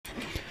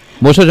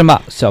魔兽争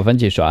霸小凡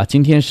解说啊，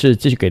今天是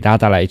继续给大家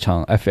带来一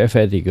场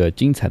Ffa 的一个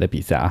精彩的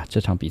比赛啊。这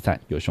场比赛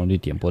有兄弟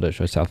点播的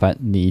说，小凡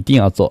你一定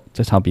要做，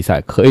这场比赛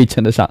可以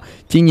称得上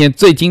今年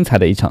最精彩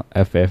的一场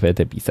Ffa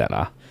的比赛了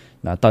啊。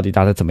那到底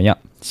打得怎么样？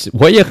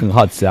我也很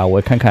好奇啊，我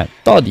看看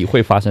到底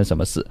会发生什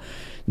么事。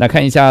那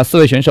看一下4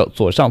位选手，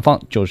左上方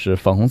就是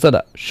粉红色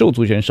的兽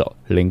族选手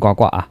林瓜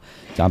瓜啊。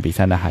这场比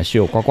赛呢还是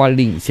有瓜瓜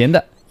领先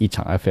的一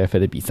场 Ffa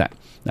的比赛。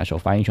那首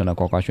发英雄呢，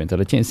瓜瓜选择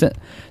了剑圣。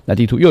那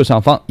地图右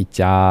上方一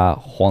家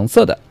黄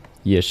色的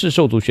也是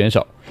兽族选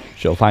手，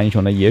首发英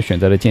雄呢也选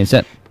择了剑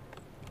圣。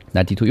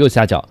那地图右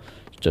下角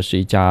这是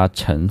一家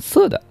橙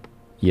色的，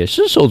也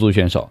是兽族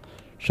选手，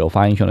首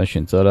发英雄呢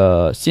选择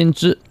了先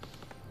知。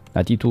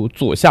那地图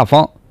左下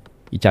方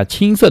一家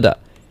青色的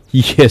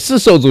也是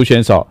兽族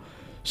选手，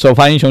首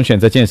发英雄选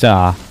择剑圣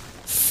啊。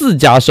4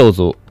家兽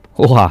族，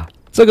哇，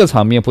这个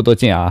场面不多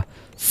见啊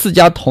！4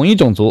家同一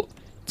种族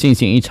进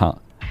行一场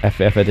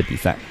Ffa 的比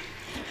赛。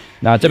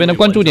那这边的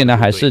关注点呢，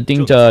还是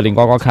盯着林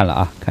呱呱看了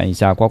啊，看一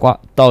下呱呱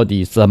到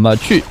底怎么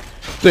去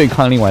对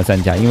抗另外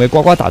3家，因为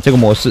呱呱打这个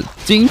模式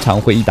经常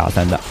会1打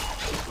3的。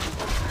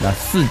那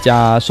4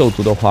家兽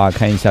族的话，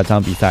看一下这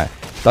场比赛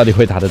到底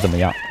会打得怎么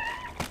样。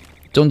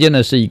中间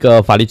呢是一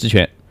个法力之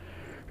拳，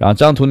然后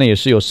这张图呢也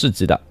是有市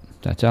集的。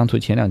这张图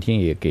前2天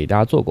也给大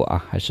家做过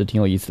啊，还是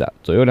挺有意思的。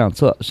左右两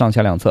侧、上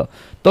下两侧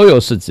都有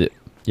市集，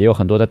也有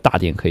很多的大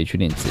点可以去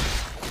练级。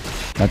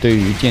那对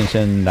于剑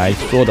圣来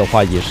说的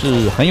话，也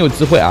是很有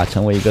机会啊，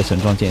成为一个神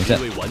装剑圣。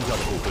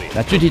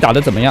那具体打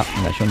得怎么样？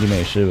那兄弟们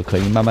也是可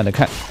以慢慢的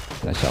看。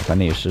那小凡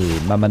呢也是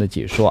慢慢的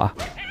解说啊。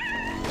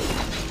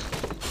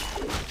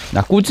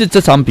那估计这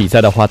场比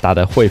赛的话，打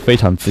得会非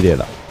常激烈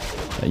了，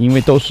因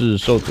为都是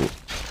兽族，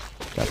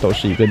都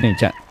是一个内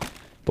战。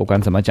不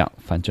管怎么讲，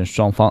反正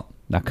双方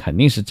那肯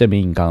定是正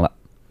面硬刚了。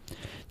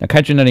那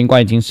开局呢，灵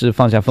瓜已经是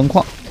放下分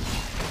矿，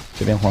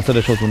这边黄色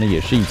的兽族呢也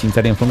是已经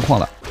在练分矿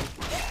了。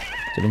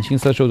这边青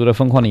色兽族的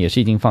分矿呢也是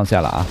已经放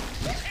下了啊。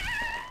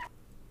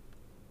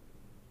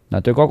那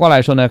对呱呱来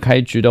说呢，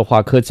开局的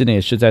话科技呢也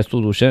是在速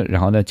度升，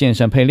然后呢剑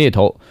圣配猎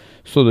头，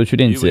速度去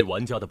练级，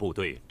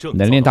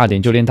能练大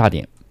点就练大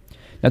点。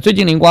那最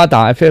近灵瓜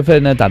打 Ffa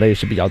呢打的也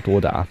是比较多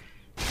的啊，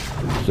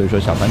所以说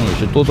小凡呢也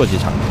是多做几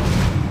场，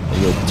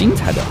有精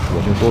彩的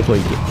我就多做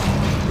一点，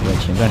因为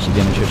前段时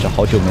间呢确实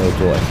好久没有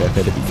做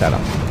Ffa 的比赛了。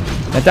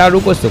那大家如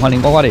果喜欢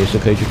林呱呱的，也是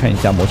可以去看一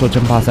下《魔兽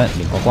争霸3》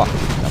林呱呱。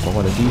那呱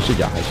呱的第一视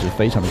角还是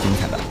非常的精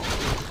彩的。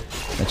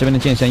那这边的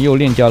剑圣又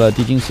练掉了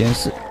地精实验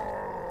室。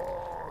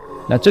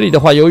那这里的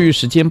话，由于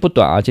时间不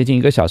短啊，接近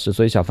1个小时，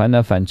所以小凡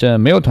呢，反正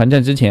没有团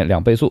战之前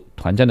2倍速，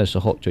团战的时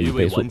候就1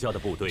倍速，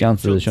这样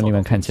子兄弟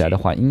们看起来的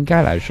话，应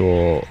该来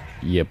说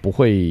也不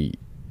会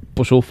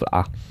不舒服了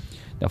啊。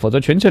那否则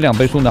全程2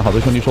倍速呢，好多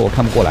兄弟说我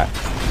看不过来。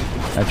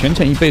那全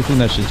程1倍速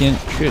呢，时间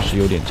确实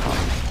有点长，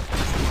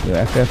因为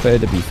Ffa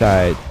的比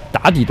赛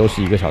打底都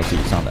是1个小时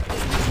以上的。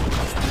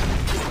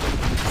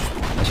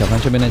那小凡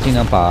这边呢，尽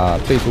量把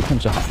倍速控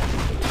制好，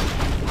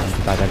这样子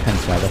大家看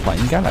起来的话，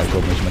应该来说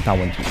没什么大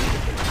问题。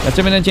那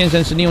这边的剑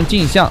圣是利用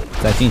镜像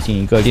再进行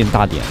一个练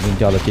大点，练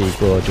掉了这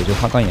个99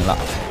花岗岩了，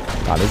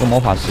打了一个魔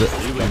法石，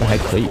打得还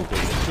可以。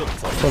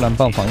扣篮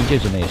棒、防御戒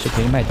指呢也是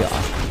可以卖掉啊。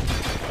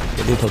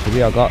这猎头图比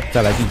较高，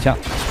再来镜像，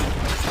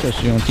这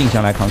是用镜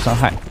像来扛伤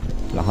害，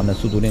然后呢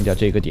速度练掉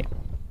这个点。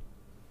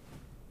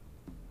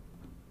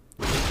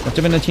那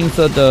这边的青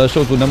色的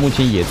兽族呢，目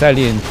前也在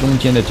练中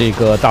间的这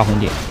个大红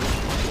点。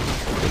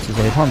这是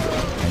黑胖子，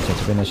看一下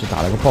这边呢是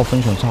打了个暴风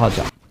熊4号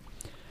角。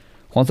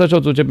黄色兽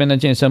族这边的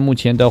剑圣目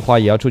前的话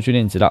也要出去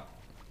练级了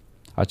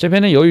啊。这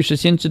边呢由于是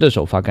先知的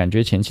首发，感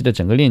觉前期的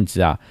整个练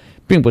级啊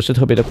并不是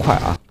特别的快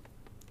啊，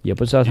也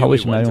不知道他为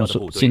什么要用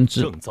先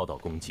知。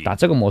打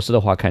这个模式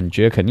的话，感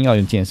觉肯定要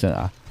用剑圣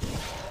啊。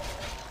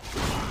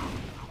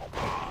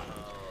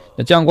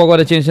那这样呱呱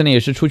的剑圣呢也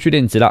是出去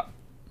练级了，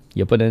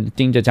也不能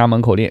盯着家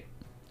门口练。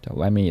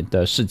外面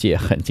的世界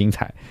很精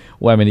彩，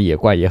外面的野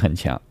怪也很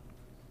强，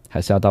还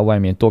是要到外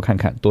面多看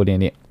看，多练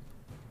练。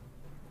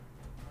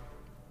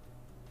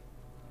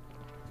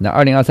那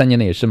2023年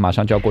呢也是马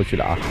上就要过去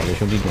了啊，好多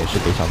兄弟们也是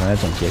给小凡来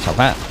总结。小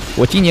凡，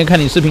我今年看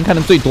你视频看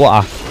的最多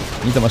啊，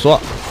你怎么说？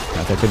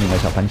那在这里呢，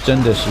小凡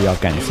真的是要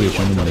感谢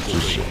兄弟们的支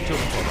持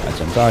啊，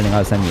整个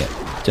2023年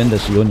真的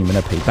是有你们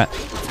的陪伴，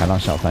才让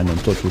小凡能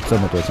做出这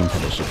么多精彩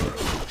的视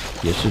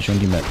频，也是兄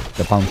弟们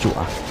的帮助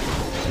啊。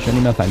兄弟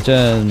们，反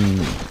正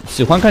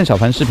喜欢看小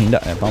凡视频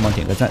的，帮忙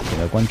点个赞，点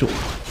个关注。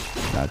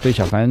那对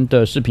小凡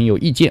的视频有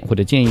意见或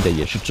者建议的，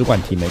也是只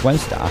管提，没关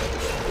系的啊。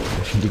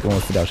兄弟跟我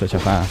私聊说，小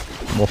凡啊，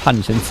我怕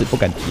你生气，不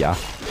敢提啊。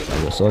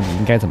有时候你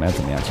应该怎么样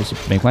怎么样，其实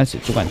没关系，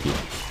只管提。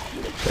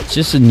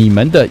其实你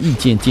们的意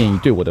见建议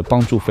对我的帮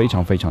助非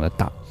常非常的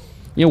大，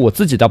因为我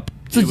自己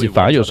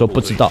反而有时候不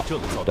知道，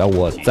对吧？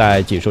我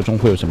在解说中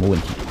会有什么问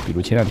题？比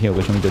如前2天有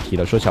个兄弟就提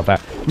了，说小凡，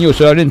你有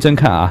时候要认真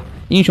看啊，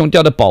英雄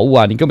掉的宝物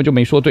啊，你根本就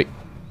没说对。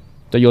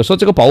对，有时候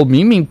这个宝物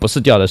明明不是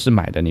掉的，是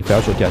买的，你非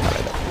要说掉下来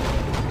的。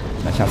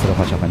那下次的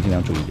话，小凡尽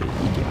量注意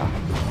一点啊。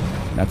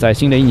那在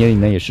新的1年里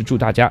呢，也是祝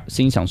大家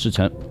心想事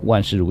成，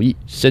万事如意，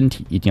身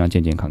体一定要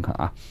健健康康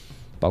啊，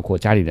包括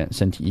家里人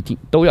身体一定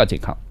都要健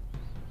康。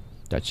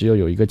只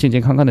有一个健健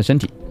康康的身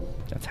体，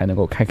才能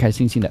够开开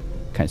心心的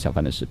看小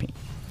凡的视频。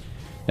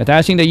那大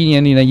家新的一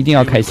年里呢，一定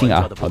要开心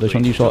啊！好多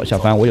兄弟说，小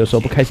凡，我有时候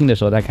不开心的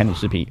时候在看你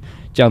视频，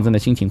这样子呢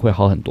心情会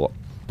好很多。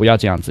不要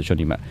这样子，兄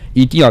弟们，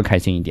一定要开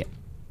心一点。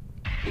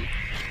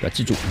要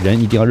记住，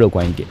人一定要乐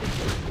观一点。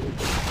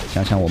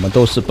想想我们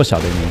都是不小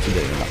的年纪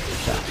的人了，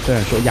是吧？虽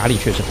然说压力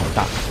确实很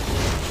大，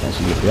但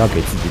是也不要给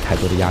自己太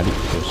多的压力，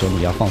有时候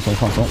你要放松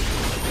放松。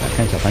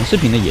看小凡视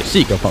频呢，也是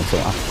一个放松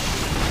啊。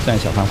虽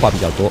然小凡话比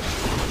较多，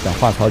但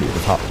话糙理不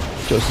糙，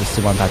就是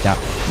希望大家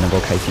能够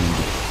开心一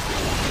点。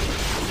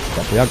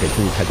不要给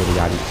自己太多的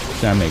压力，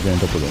虽然每个人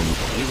都不容易。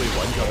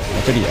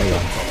这里哎呦，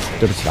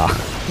对不起啊，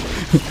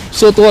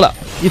说多了，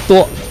一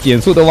多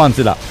减速都忘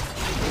记了，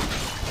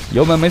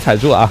油门没踩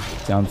住啊。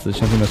这样子，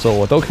兄弟们说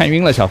我都看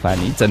晕了，小凡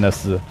你真的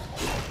是，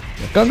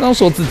刚刚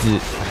说自己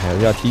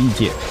要提意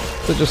见，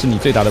这就是你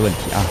最大的问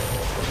题啊，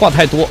话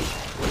太多。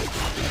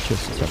确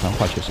实，小凡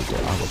话确实多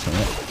啊，我承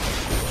认。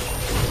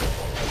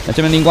那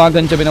这边林瓜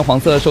跟这边的黄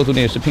色兽族呢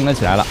也是拼了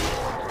起来了。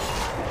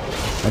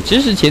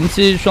其实前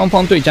期双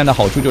方对战的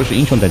好处就是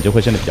英雄等级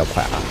会升得比较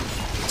快啊，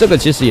这个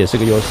其实也是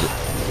个优势。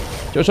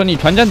就是说你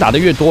团战打得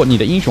越多，你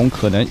的英雄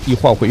可能一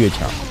会儿会越强，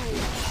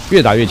越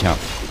打越强。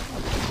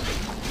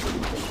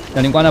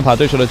那林瓜呢把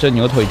对手的这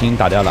牛头已经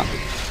打掉了，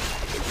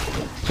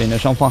所以呢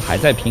双方还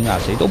在拼啊，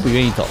谁都不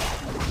愿意走。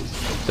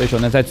对手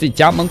呢在自己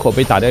家门口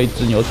被打掉一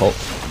只牛头，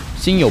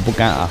心有不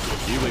甘啊。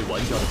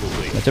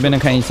那这边呢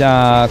看一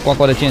下呱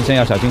呱的剑圣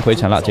要小心回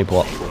城了，这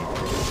波。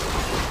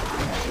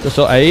这时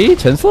候，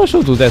橙色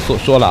兽族在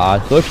说了啊，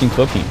和平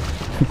和平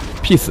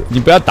，peace， 你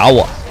不要打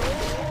我。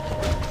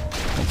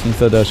青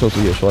色的兽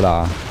族也说了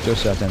啊，就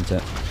是要战争，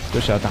就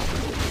是要打。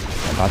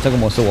打这个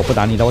模式我不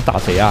打你的，我打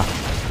谁啊？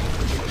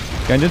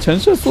感觉橙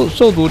色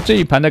兽族这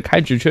一盘的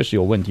开局确实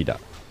有问题的。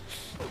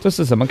这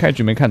是什么开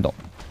局没看懂？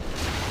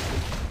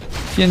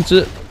先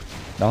知，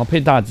然后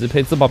配大吉，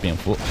配自爆蝙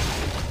蝠，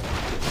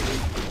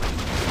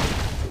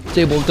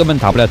这波根本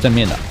打不了正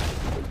面的。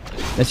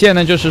那现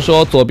在呢，就是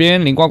说左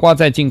边林呱呱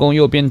在进攻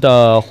右边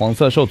的黄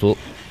色兽族，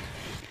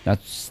那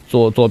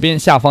左边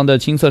下方的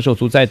青色兽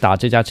族在打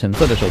这家橙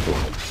色的兽族。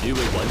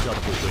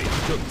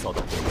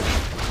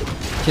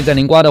现在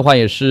林瓜的话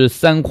也是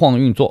3矿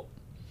运作，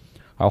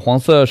而黄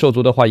色兽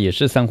族的话也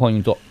是3矿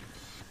运作。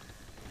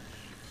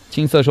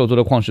青色兽族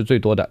的矿是最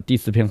多的，第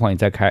4片矿也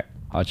在开，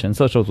而橙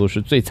色兽族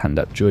是最惨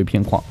的，只有1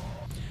片矿。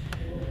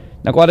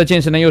那瓜的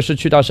剑圣呢，又是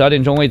去到12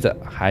点钟位置，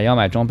还要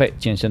买装备。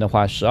剑圣的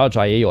话，12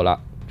爪也有了。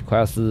奎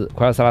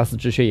尔萨拉斯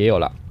之靴也有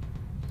了，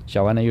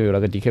小丸呢又有了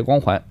个 DK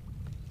光环，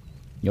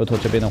牛头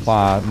这边的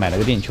话买了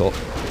个电球，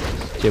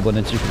这波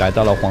呢继续来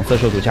到了黄色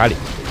兽族家里，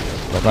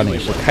我告诉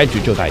你是开局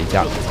就打一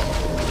家。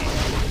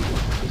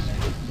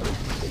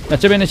那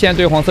这边呢现在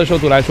对黄色兽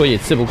族来说也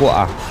气不过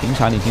啊，平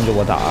常你盯着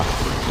我打啊，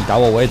你打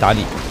我我也打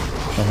你，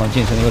双方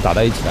剑圣呢又打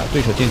到一起了，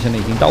对手剑圣呢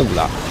已经到5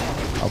了，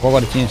呱呱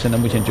的剑圣呢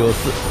目前只有4，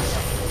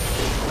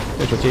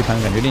对手这一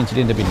盘感觉练级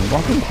练得比林瓜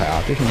更快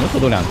啊，对手牛头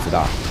都2级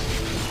的。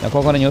那呱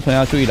呱的牛头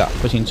要注意了，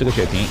不行，吃个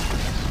血瓶。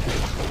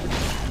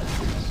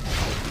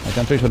好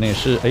像对手呢也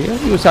是，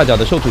右下角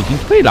的兽族已经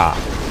退了，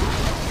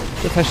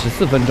这才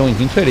14分钟，已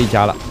经退了1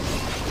家了。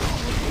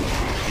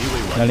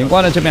那林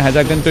瓜呢这边还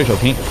在跟对手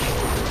拼，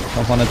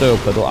双方呢都有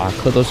科多啊，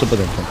科多是不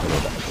能冲科多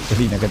的。这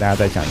里呢跟大家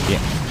再讲一遍，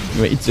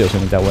因为一直有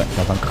兄弟在问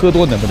小凡科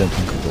多能不能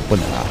冲科多，不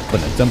能啊，不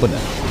能，真不能。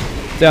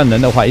这样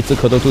能的话，一只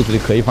科多肚子里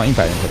可以放100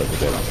人口的部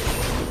队了。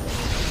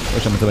为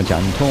什么这么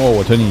讲？你吞我，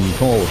我吞你，你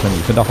吞我，我吞你，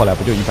吞到后来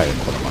不就100人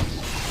口了吗？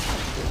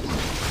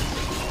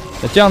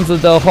那这样子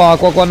的话，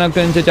呱呱呢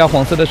跟这家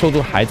黄色的兽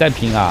族还在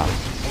拼啊，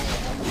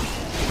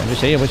感觉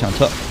谁也不想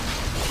撤。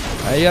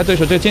哎呀，对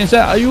手这个剑圣，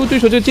哎呦，对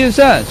手这个剑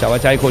圣，小歪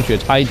加1口血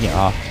差一点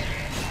啊，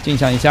镜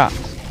像一下，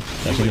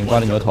但是林瓜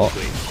的牛头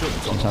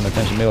身上的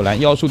暂时没有蓝，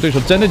妖术对手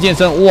真的剑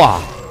圣，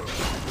哇，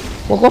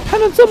呱呱判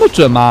断这么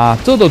准吗？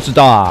这都知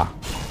道啊！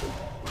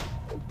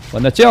哇，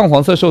那这样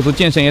黄色兽族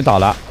剑圣也倒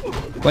了，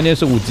关键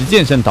是5级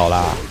剑圣倒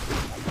了。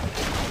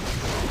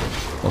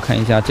我看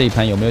一下这一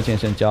盘有没有剑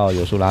圣叫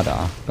尤苏拉的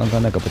啊？刚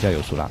刚那个不叫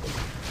尤苏拉。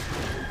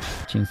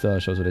青色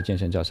兽族的剑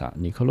圣叫啥？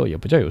尼克洛也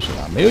不叫尤苏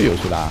拉，没有尤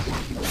苏拉。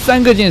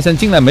3个剑圣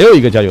进来没有一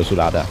个叫尤苏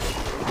拉的，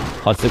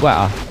好奇怪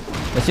啊！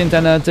那现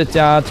在呢，这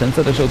家橙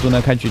色的兽族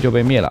呢开局就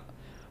被灭了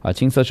啊。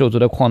青色兽族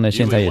的矿呢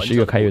现在也是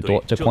越开越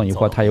多，这矿一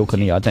会儿他有可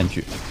能也要占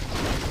据。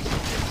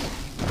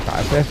打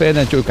Ffa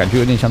呢就感觉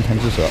有点像贪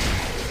吃蛇，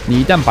你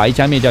一旦把1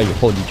家灭掉以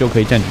后，你就可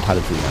以占据他的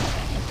资源。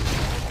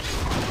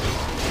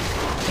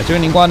这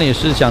边林瓜呢也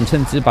是想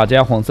趁机把这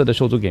家黄色的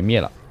兽族给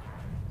灭了，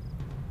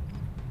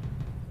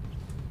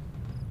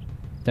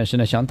但是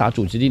呢想打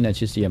主基地呢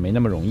其实也没那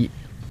么容易。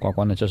呱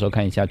呱呢这时候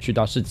看一下去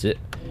到4级，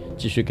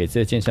继续给自己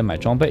的剑圣买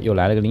装备，又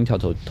来了个灵条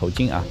头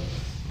巾啊。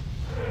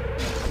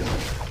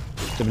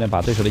这边呢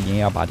把对手的眼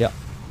也要拔掉。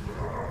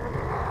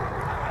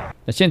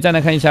那现在呢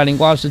看一下林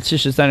瓜是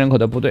73人口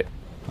的部队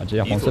啊，这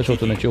家黄色兽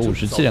族呢只有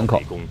57人口，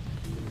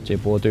这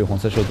波对于黄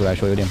色兽族来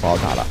说有点不好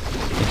打了。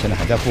剑圣呢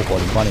还在复活，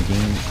林瓜呢已经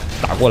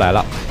打过来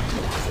了。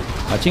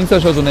啊，青色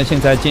兽族呢现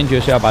在坚决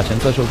是要把橙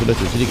色兽族的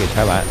主基地给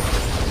拆完。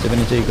这边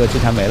的这个祭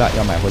坛没了，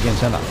要买回剑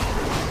圣了。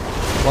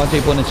瓜这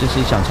一波呢，其实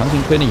想强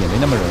行推呢也没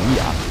那么容易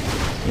啊，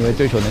因为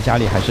对手呢家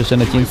里还是生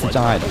了金丝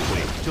障碍的，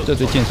这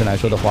对剑圣来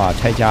说的话，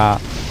拆家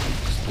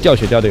掉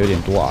血掉的有点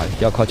多啊，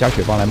要靠加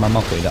血棒来慢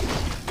慢回的。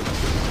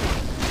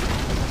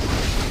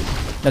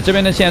那这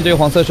边呢，现在对于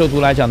黄色兽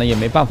族来讲呢，也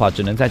没办法，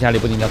只能在家里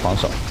不停的防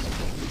守。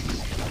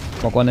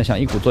瓜瓜呢想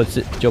一鼓作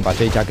气就把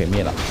这一家给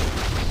灭了。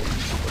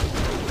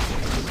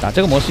打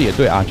这个模式也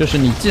对啊，就是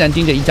你既然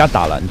盯着一家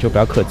打了，你就不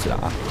要客气了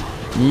啊，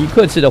你一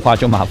客气的话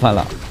就麻烦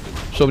了，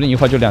说不定一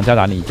会儿就2家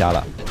打你1家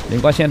了。林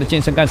瓜现在的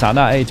剑圣干啥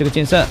呢？哎，这个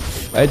剑圣，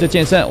哎，这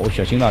剑圣，我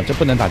小心了，这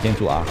不能打建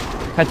筑啊，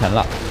太疼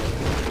了，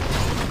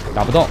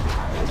打不动。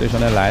对手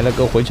呢来了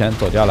个回城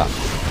走掉了，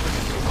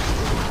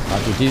把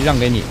主机让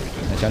给你。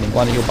那小林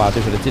瓜呢又把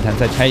对手的祭坛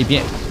再拆一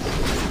遍，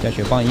加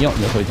血棒一用，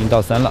牛头已经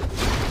到3了。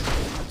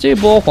这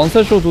波黄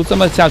色兽族这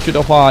么下去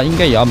的话，应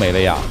该也要没了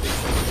呀。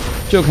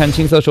就看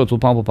青色兽族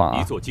帮不帮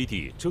啊？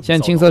现在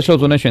青色兽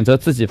族呢选择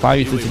自己发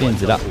育、自己练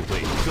级了，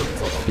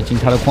毕竟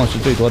他的矿是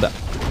最多的。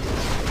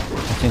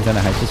现在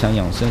呢还是想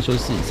养生休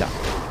息一下。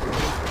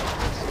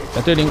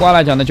那对林瓜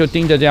来讲呢，就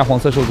盯着这家黄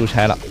色兽族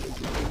拆了。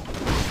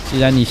既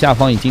然你下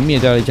方已经灭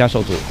掉了1家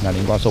兽族，那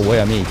林瓜说我也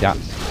要灭1家，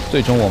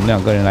最终我们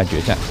2个人来决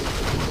战。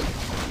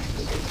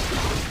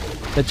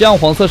那这样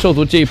黄色兽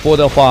族这一波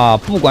的话，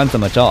不管怎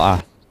么着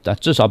啊，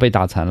至少被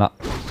打残了。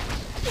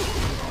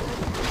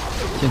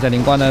现在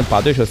林瓜呢把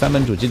对手3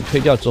本主机推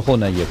掉之后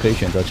呢，也可以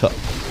选择撤。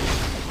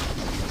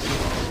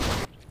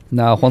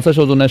那黄色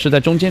兽族呢是在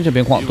中间这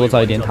边矿多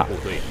造一点塔，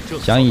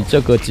想以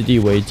这个基地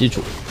为基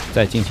础，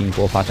再进行一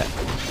波发展。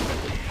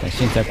但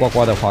现在呱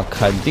呱的话，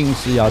肯定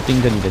是要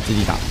盯着你的基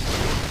地打。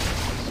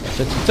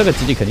这个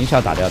基地肯定是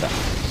要打掉的。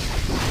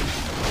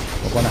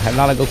呱呱呢还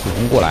拉了个苦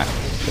工过来，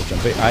就准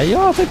备，哎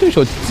呀，在对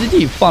手基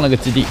地放了个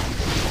基地，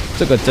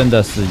这个真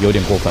的是有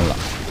点过分了。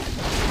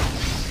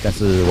但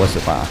是我喜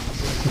欢啊，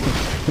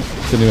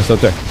兄弟们说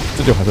对，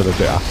这句话说的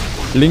对啊。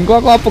林呱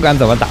呱不敢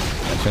怎么打，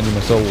兄弟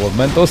们说我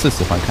们都是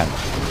喜欢看的。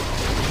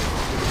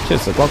确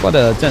实，呱呱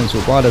的战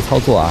术、呱呱的操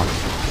作啊，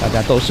大家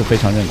都是非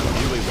常认可的。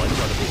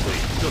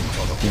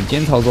顶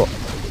尖操作，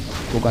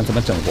不管怎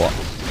么整活，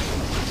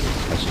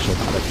还是说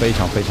打得非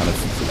常非常的刺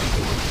激的。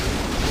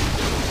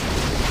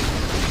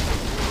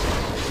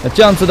那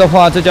这样子的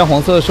话，这家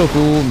黄色兽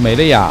族没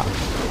了呀，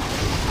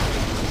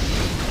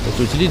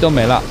主基地都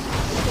没了，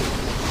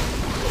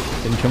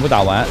给你全部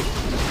打完。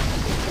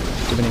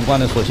这边林瓜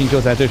呢，索性就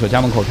在对手家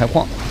门口开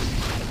矿，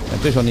那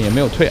对手呢也没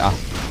有退啊。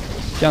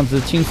这样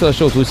子青色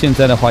兽族现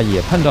在的话也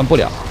判断不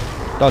了，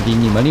到底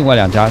你们另外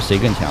2家谁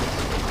更强，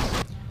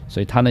所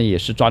以他呢也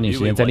是抓紧时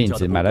间在练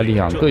级，买了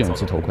2个勇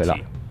气头盔了，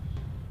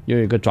又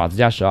有一个爪子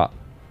加12，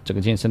这个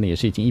剑圣呢也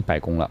是已经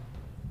100攻了。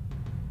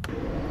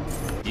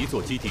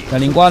那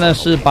林瓜呢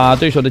是把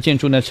对手的建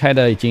筑呢拆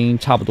的已经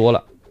差不多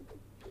了，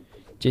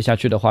接下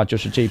去的话就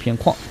是这一片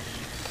矿，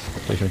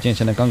对手剑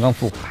圣呢刚刚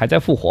还在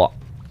复活。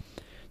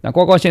那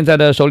呱呱现在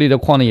的手里的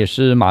矿呢也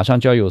是马上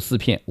就要有4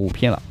片、5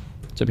片了，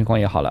这片矿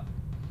也好了。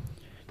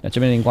那这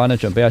边林瓜呢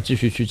准备要继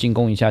续去进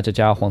攻一下这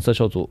家黄色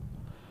兽族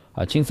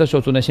啊，青色兽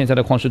族呢现在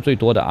的矿是最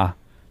多的啊，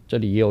这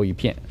里也有1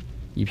片、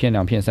1片、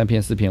2片、3片、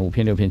4片、5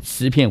片、6片、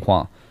7片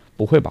矿，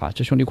不会吧？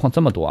这兄弟矿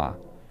这么多啊！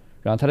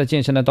然后他的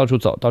剑圣呢到处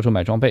走，到处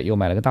买装备，又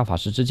买了个大法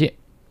师之戒。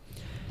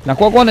那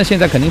呱呱呢现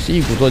在肯定是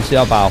一鼓作气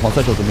要把黄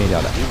色兽族灭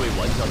掉的。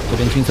这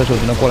边青色兽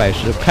族呢过来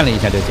时看了一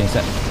下这个剑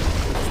圣，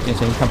剑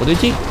圣一看不对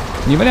劲，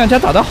你们2家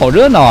打得好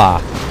热闹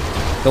啊！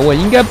我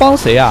应该帮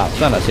谁啊？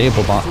算了，谁也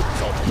不帮。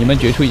你们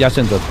决出1家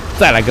胜者，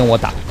再来跟我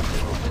打。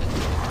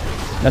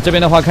那这边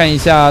的话，看一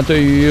下，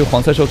对于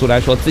黄色兽族来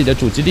说，自己的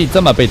主基地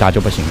这么被打就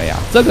不行了呀。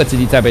这个基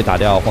地再被打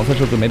掉，黄色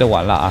兽族没得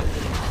玩了啊。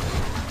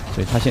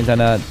所以他现在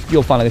呢，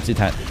又放了个祭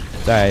坛，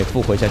再复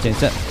活一下剑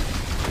圣。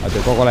啊，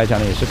对呱呱来讲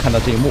呢，也是看到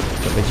这一幕，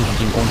准备继续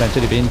进攻，但这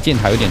里边箭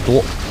塔有点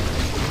多，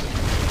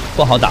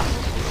不好打。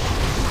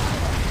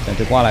但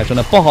对呱来说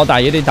呢，不好打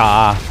也得打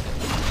啊，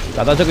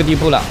打到这个地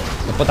步了，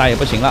不打也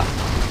不行了。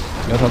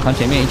牛头扛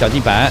前面一脚地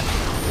板。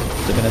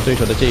这边的对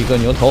手的这一个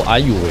牛头，哎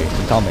呦喂，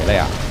一刀没了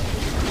呀！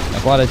那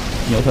呱的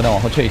牛头呢往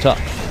后撤一撤，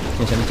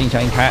剑圣的镜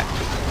像一开，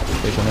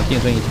对手呢电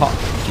钻一套，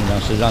尽量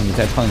是让你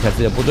再烫一下自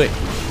己的部队。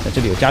在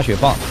这里有加血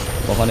棒，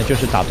呱呢就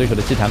是打对手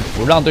的祭坛，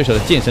不让对手的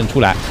剑圣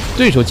出来。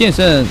对手剑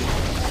圣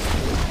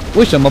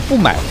为什么不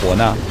买活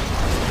呢？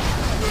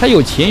他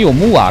有钱有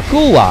木啊，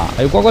够啊！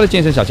还有呱的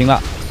剑圣小心了，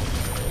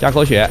加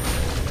口血。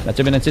那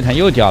这边的祭坛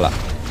又掉了。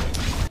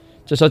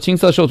这时候青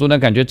色兽族呢，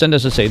感觉真的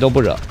是谁都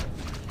不惹。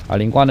啊，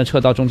林瓜呢撤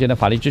到中间的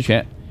法力之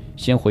泉，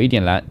先回一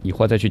点蓝，一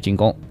会儿再去进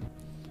攻。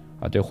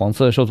啊，对黄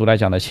色兽族来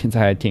讲呢，现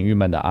在挺郁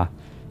闷的啊，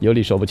有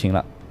理说不清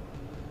了。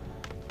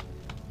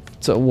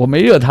这我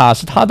没惹他，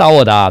是他打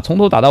我的，从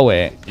头打到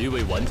尾。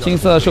青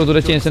色兽族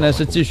的剑圣呢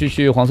是继续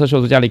去黄色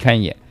兽族家里看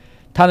一眼，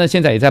他呢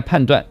现在也在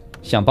判断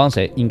想帮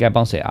谁应该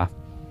帮谁啊。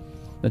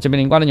那这边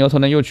林瓜的牛头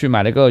呢又去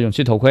买了个勇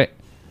气头盔，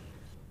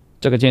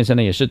这个剑圣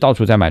呢也是到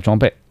处在买装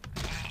备，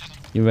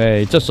因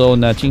为这时候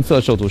呢青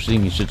色兽族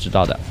心里是知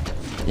道的。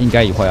应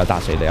该一会儿要打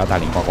谁的？要打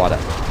林呱呱的。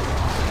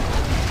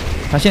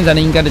他现在呢，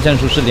应该的战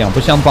术是2不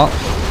相帮。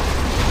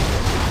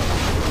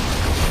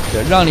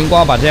让灵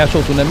瓜把这家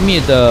兽族呢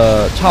灭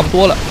的差不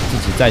多了，自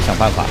己再想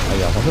办法。哎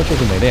呀，黄色兽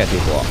族没了呀，这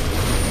波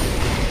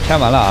拆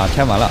完了啊，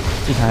拆完了，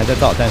祭坛还在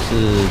造，但是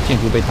建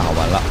筑被打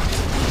完了。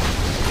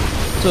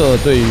这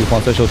对于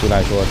黄色兽族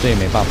来说，这也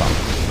没办法，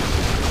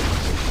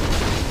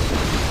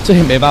这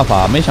也没办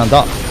法。没想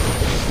到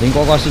林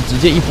呱呱是直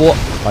接一波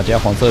把这家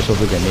黄色兽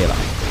族给灭了，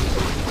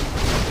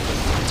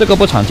这个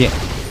不常见。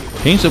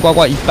平时呱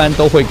呱一般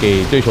都会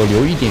给对手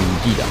留一点余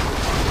地的，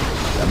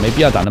没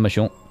必要打那么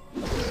凶。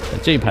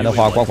这一盘的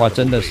话，呱呱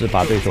真的是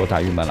把对手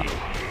打郁闷了。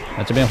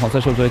那这边黄色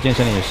兽族的剑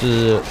圣也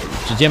是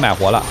直接买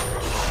活了，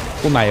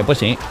不买也不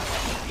行。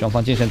双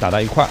方剑圣打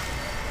到一块，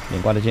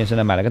林瓜的剑圣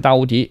呢买了个大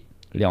无敌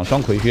，2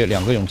双葵靴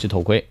，2个勇气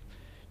头盔，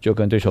就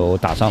跟对手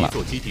打上了。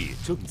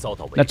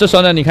那这时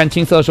候呢，你看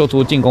青色兽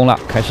族进攻了，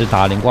开始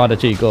打林瓜的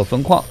这个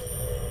分矿。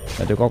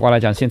那对呱呱来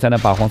讲，现在呢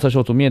把黄色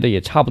兽族灭的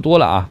也差不多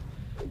了啊。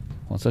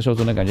黄色兽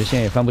族呢感觉现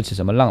在也翻不起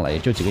什么浪了，也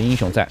就几个英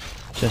雄在，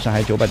身上还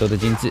有900多的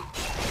经济。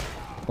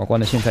呱呱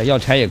呢现在要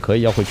拆也可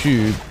以，要回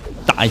去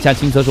打一下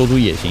青色兽族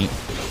也行。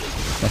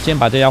那先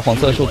把这家黄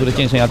色兽族的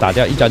剑圣要打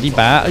掉，一脚地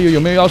板。哎呦，有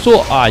没有要素？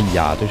哎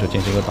呀，对手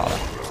剑圣又倒了。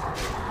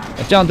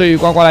这样对于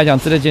呱呱来讲，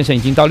自的剑圣已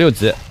经到6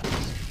级。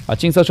啊，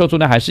金色兽族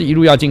呢还是一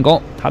路要进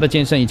攻，他的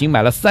剑圣已经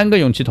买了3个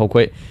勇气头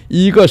盔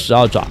，1个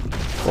12爪。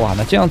哇，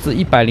那这样子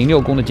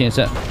106攻的剑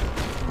圣，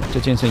这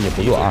剑圣也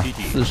不弱啊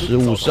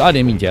，40、52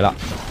点敏捷了。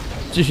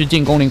继续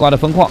进攻林瓜的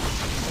分矿，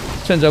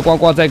趁着呱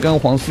呱在跟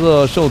黄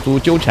色兽族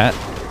纠缠，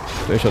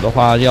对手的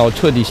话要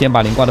彻底先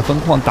把林瓜的分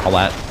矿打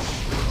完，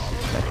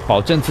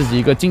保证自己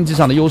一个经济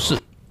上的优势。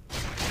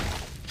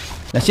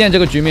那现在这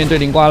个局面对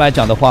林瓜来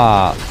讲的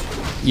话，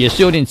也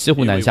是有点骑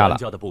虎难下了。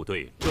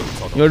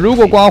因为如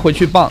果呱回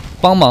去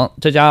帮忙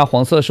这家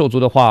黄色兽族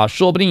的话，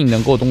说不定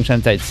能够东山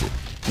再起，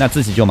那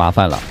自己就麻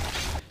烦了。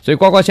所以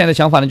呱呱现在的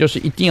想法呢，就是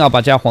一定要把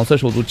这家黄色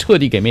兽族彻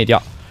底给灭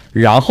掉，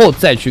然后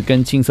再去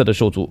跟青色的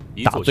兽族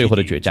打最后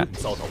的决战。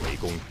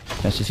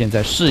但是现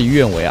在事与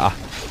愿违啊，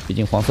毕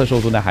竟黄色兽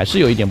族呢还是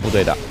有一点部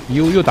队的，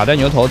又打掉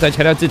牛头，再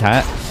拆掉祭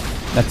坛。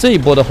那这一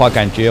波的话，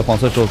感觉黄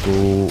色兽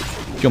族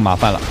就麻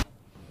烦了。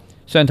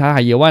虽然他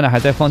野外呢还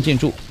在放建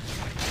筑，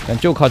但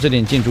就靠这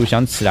点建筑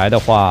想起来的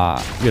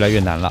话，越来越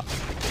难了。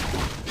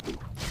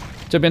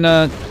这边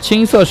呢，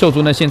青色兽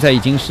族呢现在已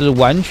经是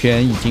完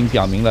全已经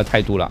表明了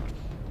态度了，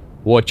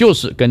我就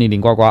是跟你林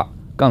呱呱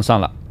杠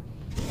上了。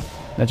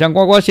那这样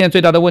呱呱现在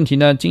最大的问题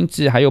呢，经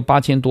济还有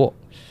8000多，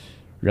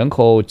人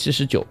口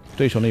79，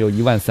对手呢有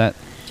13000，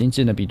经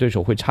济呢比对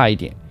手会差一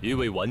点。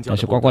但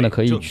是呱呱呢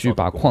可以去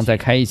把矿再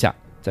开一下，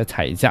再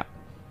踩一下。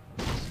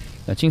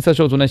那青色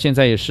兽族呢现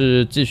在也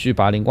是继续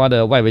把林瓜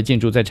的外围建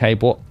筑再拆一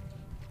波。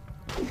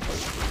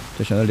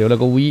对手呢留了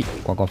个巫医，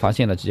呱呱发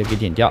现了，直接给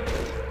点掉。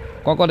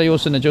呱呱的优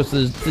势呢就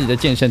是自己的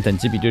剑圣等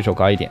级比对手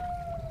高一点。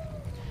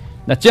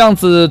那这样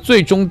子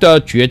最终的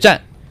决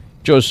战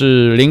就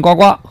是林呱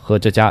呱和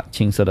这家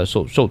青色的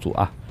兽族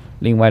啊。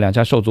另外2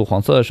家兽族，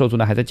黄色的兽族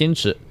呢还在坚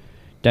持，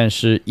但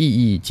是意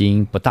义已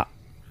经不大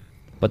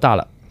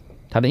了。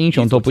他的英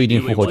雄都不一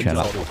定复活全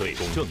了。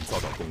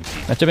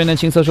那这边的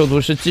青色兽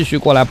族是继续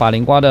过来把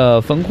林瓜的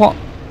分矿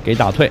给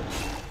打退。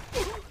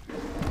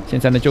现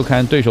在呢就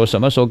看对手什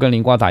么时候跟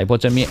林瓜打一波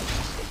正面。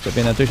这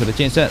边呢对手的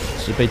剑圣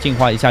是被净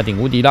化一下顶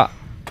无敌了。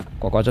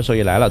呱呱这时候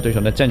也来了，对手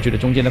呢占据了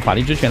中间的法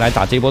力之拳来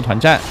打这一波团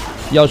战，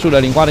要输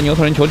了林瓜的牛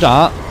头人酋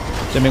长。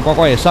这边呱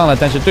呱也上了，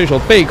但是对手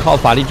背靠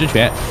法力之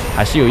拳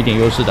还是有一点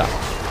优势的。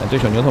但对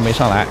手牛头没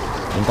上来，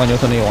林瓜牛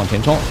头呢也往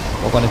前冲。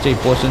呱呱呢这一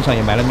波身上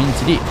也埋了迷你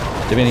基地。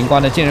这边林瓜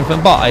呢剑人风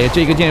暴，哎呀，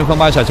这个剑人风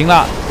暴小心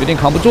了，有点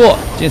扛不住。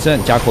剑圣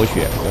加口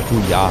血，要注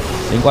意啊！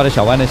林瓜的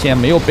小弯呢现在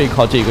没有背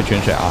靠这个泉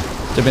水啊。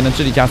这边的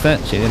智力加3，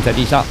血刃在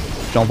地上，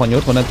双方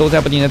牛头呢都在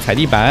不停的踩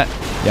地板。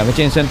2个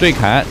剑圣对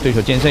砍，对手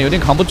剑圣有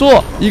点扛不住，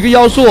一个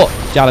妖术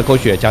加了口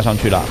血加上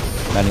去了。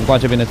那林瓜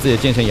这边的自己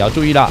的剑圣也要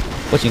注意了，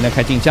不行的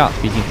开镜像，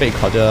毕竟背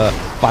靠着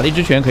法力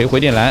之拳可以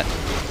回点蓝。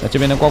那这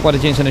边的呱呱的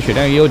剑圣的血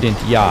量也有点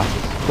低啊。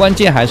关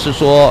键还是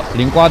说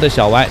林瓜的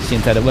小歪现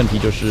在的问题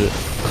就是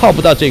靠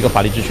不到这个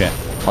法力之拳，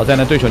好在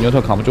呢对手牛头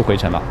扛不住回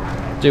城了。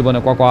这波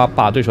呢呱呱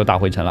把对手打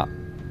回城了。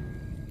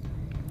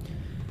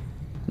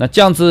那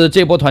这样子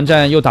这波团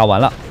战又打完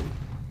了。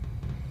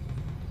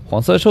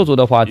黄色兽族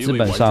的话基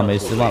本上没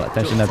希望了，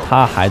但是呢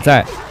他还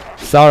在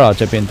骚扰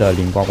这边的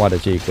林呱呱的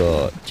这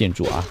个建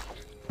筑啊。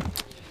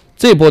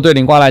这波对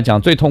林瓜来讲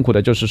最痛苦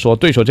的就是说，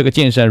对手这个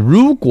剑圣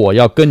如果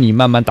要跟你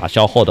慢慢打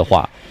消耗的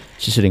话，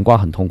其实林瓜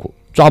很痛苦，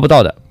抓不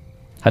到的，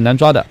很难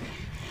抓的，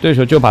对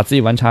手就把自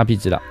己玩成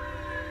RPG 了。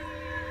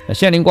那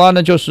现在林瓜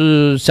呢就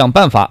是想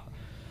办法，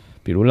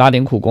比如拉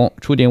点苦工，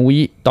出点巫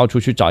医，到处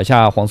去找一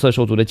下黄色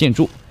兽族的建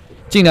筑，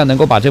尽量能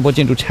够把这波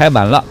建筑拆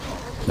完了，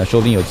那说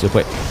不定有机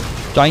会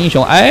抓英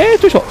雄。哎，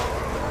对手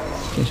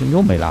剑圣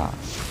又没了，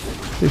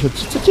对手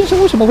这剑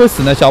圣为什么会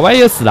死呢？小歪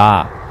也死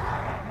了。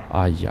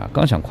哎呀，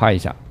刚想夸一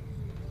下。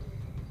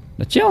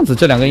那这样子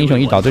这2个英雄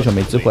一倒，对手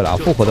没机会了啊，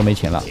复活都没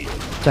钱了，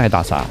这还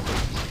打啥？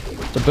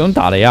这不用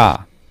打了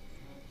呀。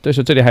对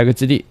手这里还有个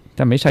基地，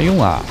但没啥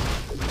用啊，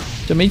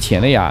这没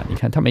钱了呀。你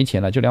看他没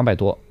钱了，就200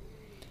多。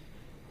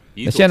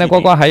那现在呱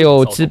呱还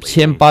有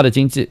7800的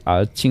经济，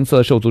而青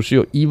色兽族是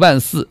有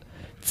14000，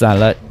攒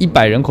了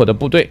100人口的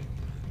部队，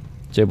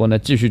这波呢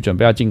继续准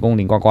备要进攻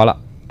林呱呱了。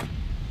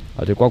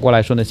对呱呱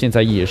来说呢，现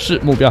在也是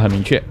目标很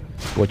明确，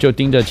我就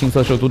盯着青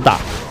色兽族打，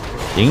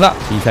赢了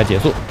比赛结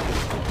束，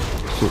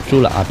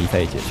输了啊比赛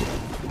也结束。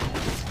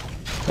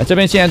那这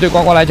边现在对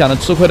呱呱来讲呢，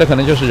吃亏的可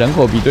能就是人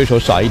口比对手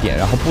少一点，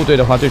然后部队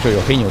的话对手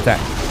有黑牛在，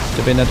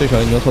这边呢对手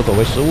的牛头走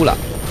位失误了，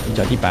一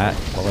脚地板，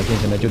呱呱剑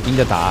圣呢就盯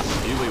着打。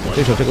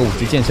对手这个5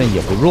级剑圣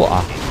也不弱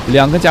啊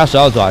，2个加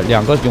12爪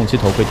，2个勇气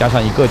头盔加上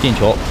1个电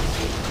球。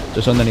这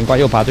时候呢，林瓜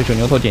又把对手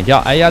牛头点掉，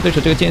哎呀，对手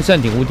这个剑圣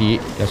顶无敌，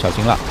要小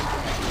心了。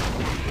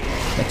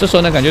这时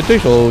候呢，感觉对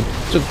手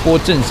这波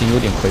阵型有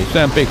点亏，虽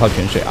然背靠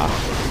泉水啊。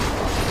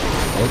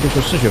对手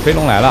嗜血飞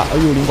龙来了，哎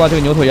呦，林瓜这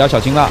个牛头也要小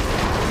心了。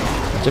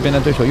这边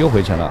呢，对手又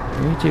回城了，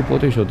因为这波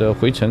对手的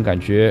回城感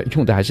觉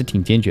用的还是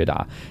挺坚决的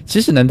啊，其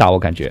实能打我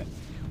感觉，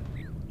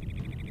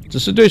只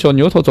是对手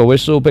牛头走位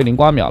失误被林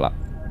瓜秒了。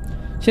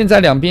现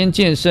在两边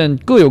剑圣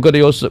各有各的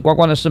优势，呱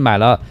呱呢是买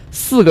了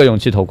4个勇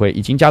气头盔，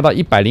已经加到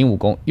105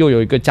攻，又有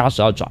一个加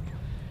12爪，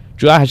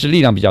主要还是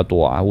力量比较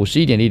多啊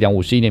，51点力量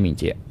，51点敏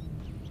捷，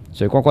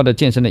所以呱呱的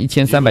剑圣呢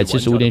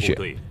1375点血，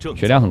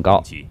血量很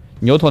高。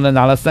牛头呢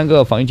拿了3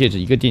个防御戒指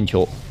，1个电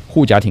球，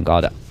护甲挺高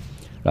的。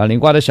然后林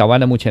瓜的小歪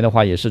呢目前的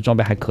话也是装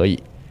备还可以。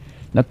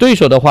那对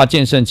手的话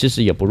剑圣其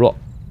实也不弱，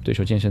对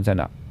手剑圣在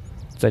哪？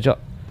在这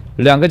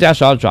，2个加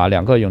12爪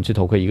，2个勇气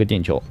头盔，1个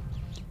电球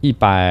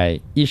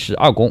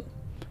，112攻。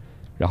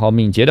然后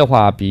敏捷的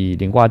话比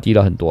林瓜低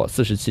了很多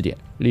，47点，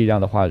力量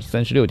的话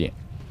36点。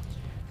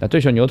那对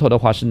手牛头的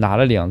话是拿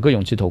了2个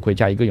勇气头盔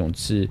加1个勇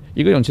气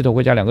头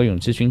盔加2个勇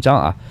气勋章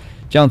啊，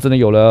这样子呢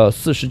有了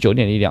49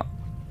点力量，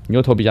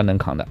牛头比较能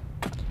扛的。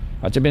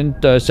这边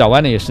的小歪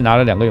呢也是拿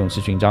了2个勇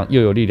气勋章，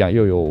又有力量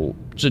又有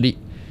智力，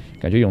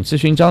感觉勇气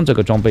勋章这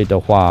个装备的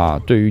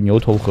话，对于牛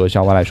头和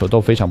小歪来说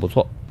都非常不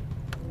错。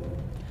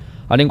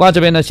林瓜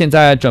这边呢现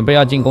在准备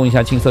要进攻一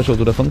下青色兽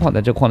族的分矿，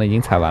但这矿呢已经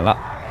采完了。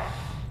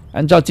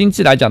按照经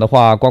济来讲的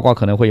话，呱呱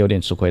可能会有点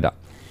吃亏的。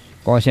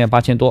呱呱现在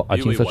8000多，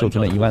青色兽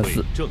族呢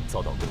14000，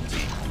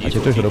而且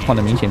对手的矿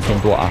呢明显偏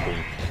多啊。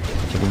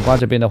而且林瓜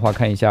这边的话，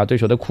看一下对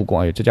手的苦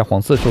攻，这家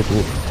黄色兽族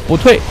不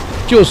退，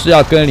就是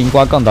要跟林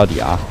瓜杠到底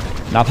啊！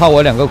哪怕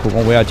我2个苦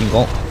攻，我也要进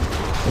攻。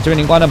这边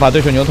林瓜呢把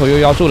对手牛头又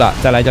妖术了，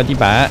再来一脚地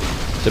板。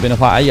这边的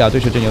话，哎呀，对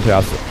手这牛头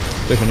要死，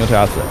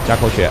加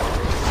口血。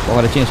呱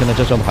呱的剑圣呢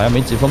这时候好像没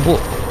几分步，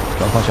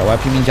双方小歪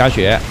拼命加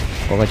血。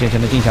呱呱剑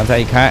圣的镜墙再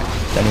一开，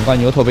但林瓜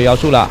牛头被妖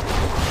术了。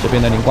这边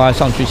的林瓜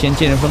上去先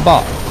剑人风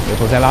暴，牛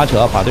头再拉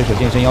扯，把对手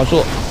剑圣妖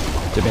术。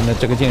这边的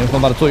这个剑人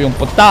风暴的作用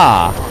不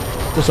大，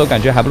这时候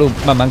感觉还不如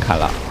慢慢砍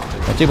了。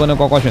这波呢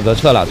呱呱选择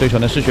撤了，对手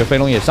呢嗜血飞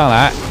龙也上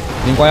来，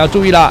林瓜要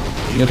注意了，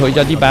牛头一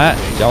脚地板，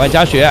小歪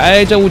加血，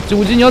哎，这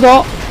5级牛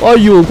头，哎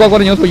呦，呱呱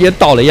的牛头也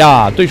倒了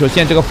呀。对手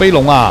现在这个飞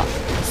龙啊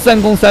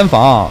，3攻3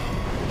防，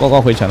呱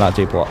呱回城了，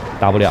这波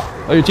打不了。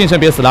哎呦，剑圣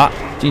别死了，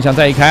镜墙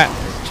再一开，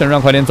趁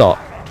乱快点走。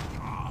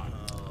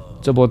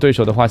这波对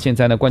手的话，现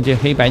在呢关键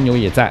黑白牛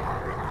也在，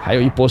还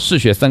有一波嗜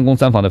血3攻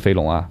3防的飞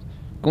龙啊，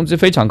攻击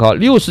非常高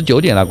，69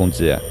点了攻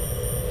击。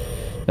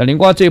那林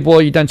瓜这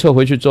波一旦撤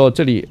回去之后，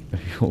这里，哎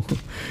呦，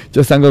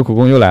这3个苦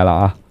攻又来了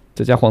啊！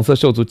这家黄色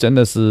兽族真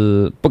的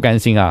是不甘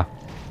心啊！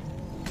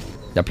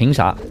要凭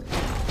啥？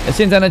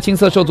现在呢，青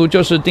色兽族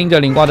就是盯着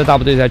林瓜的大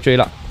部队在追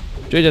了，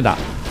追着打。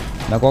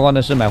那呱呱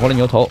呢是买回了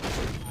牛头，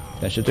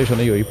但是对手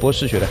呢有一波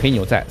嗜血的黑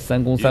牛在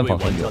，3攻3防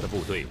黑牛。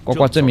呱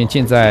呱正面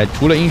现在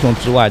除了英雄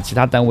之外，其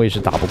他单位是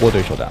打不过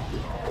对手的，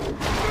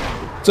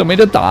这没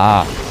得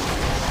打，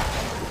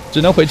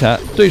只能回城。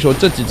对手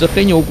这几只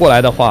黑牛过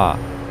来的话，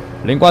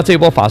林瓜这一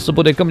波法师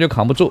部队根本就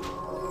扛不住。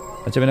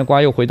这边的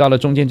瓜又回到了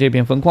中间这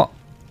片分矿，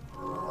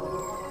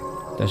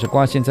但是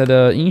瓜现在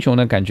的英雄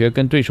呢，感觉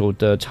跟对手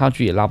的差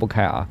距也拉不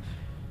开啊。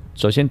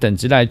首先等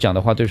级来讲的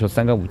话，对手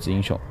3个5级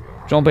英雄，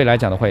装备来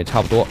讲的话也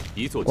差不多。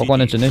呱呱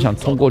呢只能想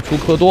通过出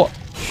科多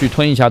去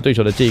吞一下对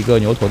手的这一个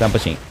牛头，但不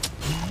行，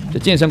这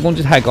剑圣攻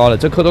击太高了，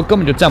这科多根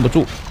本就站不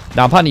住，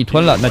哪怕你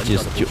吞了，那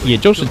也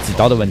就是几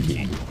刀的问题。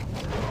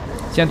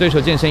现在对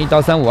手剑圣1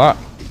刀352。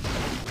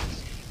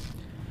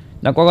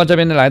那呱呱这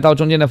边呢，来到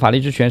中间的法力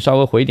之拳稍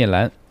微回一点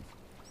蓝。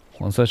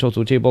黄色兽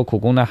族这波苦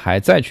攻呢，还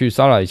在去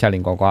骚扰一下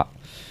林呱呱，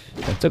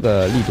这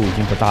个力度已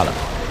经不大了。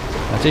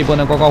那这一波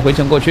呢，呱呱回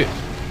城过去，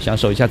想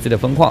守一下自己的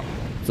分矿，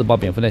自爆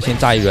蝙蝠呢先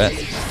炸一轮，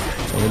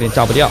有点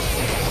炸不掉。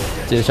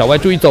这个小歪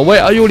注意走位，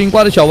哎呦，林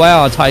呱的小歪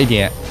啊，差一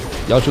点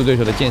妖术对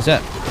手的剑圣，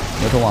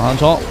牛头往上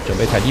冲，准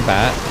备踩地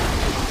板。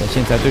但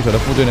现在对手的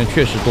部队呢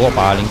确实多，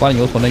把林呱的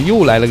牛头呢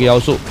又来了个妖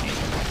术。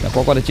那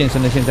呱呱的剑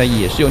圣呢现在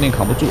也是有点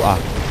扛不住啊。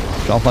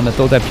双方呢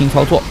都在拼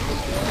操作，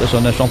这时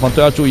候呢双方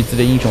都要注意自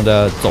己的英雄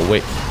的走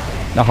位。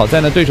那好在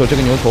呢对手这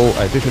个牛头，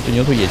对手这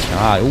牛头也强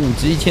啊，有5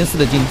级1400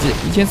的经济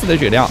，1400的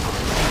血量。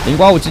林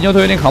呱5级牛头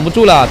有点扛不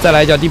住了，再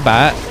来一脚地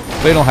板，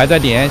飞龙还在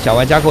点，小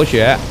歪加口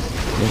血。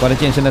林呱的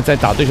剑圣呢在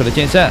打对手的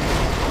剑圣，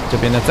这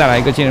边呢再来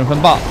一个剑人风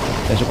暴，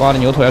但是呱呱的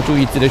牛头要注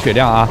意自己的血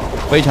量啊，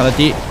非常的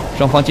低。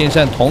双方剑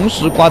圣同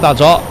时刮大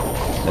招，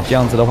那这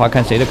样子的话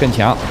看谁的更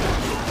强。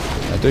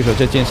那对手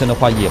这剑圣的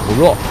话也不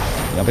弱。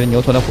两边的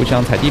牛头呢互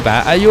相踩地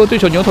板，哎呦，对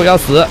手牛头要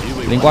死，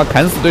林呱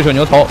砍死对手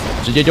牛头，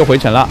直接就回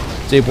城了。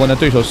这一波呢，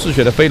对手嗜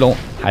血的飞龙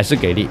还是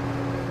给力。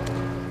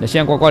那现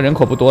在呱呱人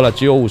口不多了，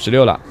只有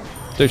56了。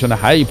对手呢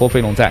还有一波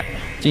飞龙在，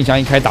镜像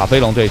一开打飞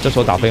龙，对，这时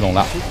候打飞龙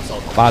了，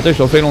把对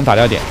手飞龙打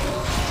掉点。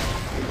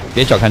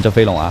别小看这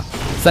飞龙啊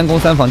，3攻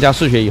3防加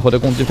嗜血以后的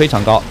攻击非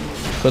常高，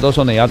蝌蚪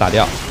兽呢也要打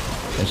掉。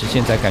但是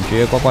现在感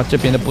觉呱呱这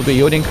边的部队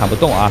有点砍不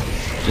动啊，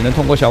只能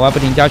通过小歪不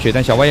停加血，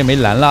但小歪也没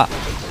蓝了。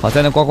好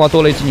在呢，呱呱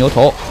多了一只牛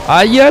头。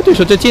哎呀，对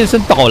手这剑圣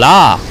倒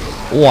了！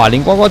哇，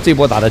林呱呱这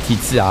波打的提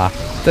气啊，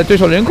在对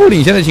手人口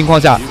领先的情况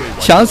下，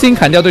强行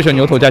砍掉对手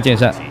牛头加剑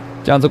圣，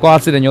这样子呱呱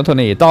自己的牛头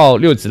呢也到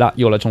6级了，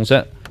有了重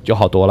生就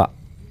好多了。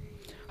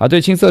而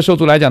对青色兽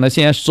族来讲呢，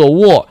现在手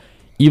握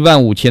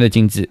15000的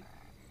经济，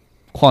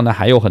矿呢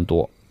还有很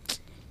多。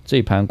这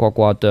一盘呱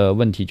呱的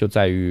问题就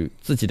在于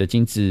自己的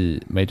经济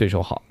没对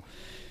手好，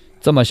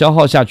这么消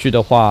耗下去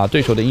的话，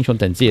对手的英雄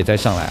等级也在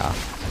上来啊。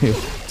哎呦，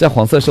在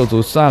黄色兽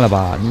族算了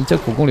吧，你这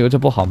苦工留着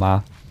不好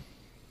吗？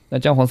那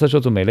这样黄色兽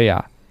族没了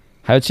呀，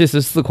还有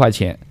74块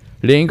钱，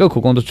连一个苦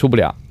工都出不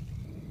了。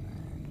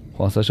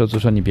黄色兽族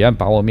说：“你别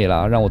把我灭了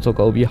啊，让我做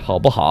个 OB 好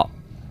不好？”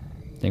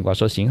林瓜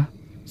说：“行啊，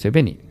随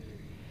便你。”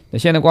那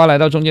现在瓜来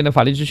到中间的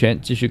法力之泉，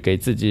继续给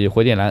自己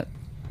回点蓝。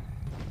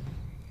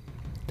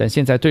但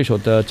现在对手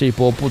的这一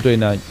波部队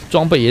呢，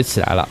装备也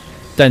起来了，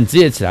等级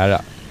也起来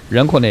了，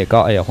人口呢也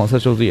高。哎呀，黄色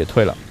兽族也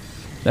退了。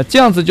那这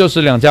样子就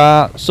是两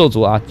家兽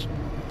族啊，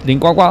林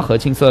呱呱和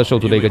青色兽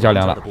族的一个较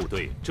量了。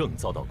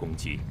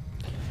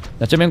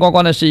那这边呱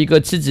呱呢是一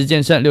个7级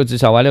剑圣、6级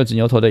小歪、6级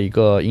牛头的一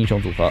个英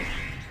雄组合。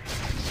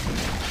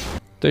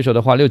对手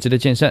的话，6级的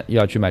剑圣又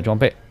要去买装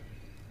备，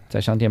在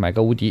商店买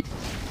个无敌，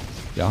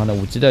然后呢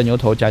5级的牛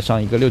头加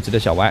上一个6级的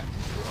小歪。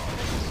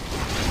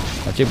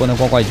那这波呢，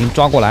呱呱已经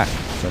抓过来，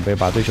准备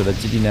把对手的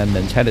基地呢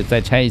能拆的再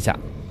拆一下。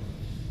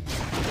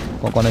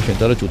呱呱呢选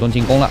择了主动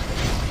进攻了，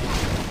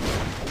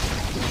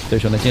对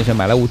手呢剑圣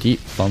买了无敌，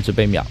防止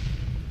被秒。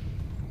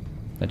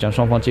那这样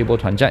双方这波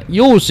团战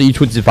又是一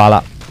触即发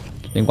了。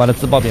林瓜的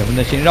自爆蝙蝠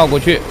呢先绕过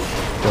去，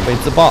准备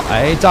自爆，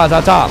哎，炸，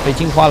被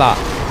净化了，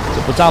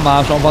这不炸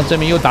吗？双方正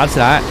面又打起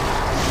来。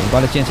林瓜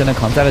的剑圣呢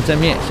扛在了正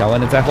面，小歪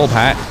呢在后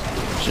排，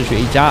嗜血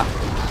一加，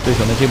对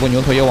手呢这波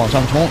牛头又往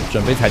上冲，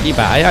准备踩地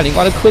板。哎呀，林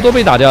瓜的蝌蚪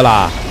被打掉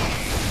了，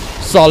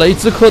少了一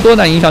只蝌蚪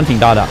呢，影响挺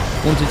大的，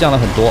攻击降了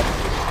很多。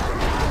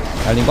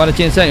林瓜的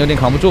剑圣有点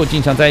扛不住，镜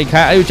像再一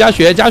开，哎呦加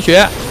血，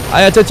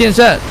哎呀这剑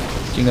圣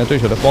进了对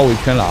手的包围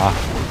圈了啊！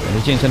感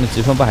觉剑圣的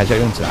积分不还是要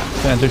用起来，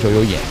虽然对手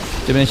有眼。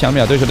这边想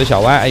秒对手的小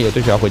歪，哎呦，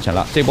对手要回城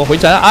了，这波回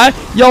城，哎，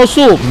妖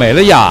术没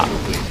了呀！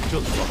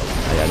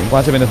哎呀，林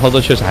瓜这边的操作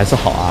确实还是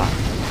好啊，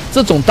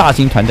这种大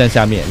型团战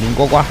下面，林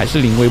呱呱还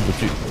是临危不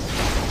惧。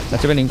那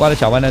这边林瓜的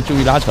小歪呢，注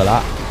意拉扯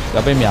了，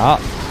要被秒，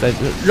再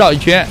绕一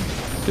圈，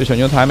对手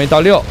牛头还没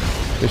到6，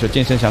对手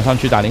剑圣想上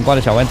去打林瓜的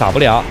小歪打不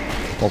了，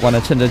呱呱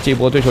呢趁着这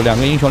波对手2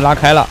个英雄拉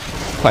开了，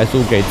快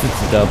速给自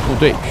己的部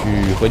队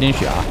去回点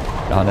血啊，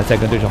然后呢再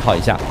跟对手耗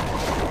一下。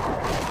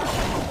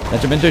那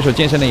这边对手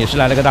剑圣呢也是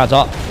来了个大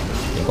招。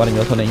林瓜的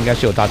牛头呢应该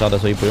是有大招的，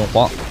所以不用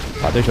慌，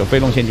把对手飞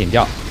龙先点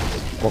掉。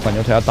呱呱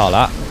牛头要倒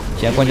了，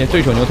现在关键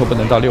对手牛头不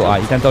能到6啊，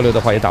一旦到6的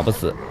话也打不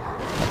死。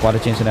那瓜的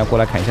剑圣呢要过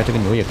来砍一下这个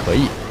牛也可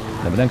以，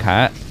能不能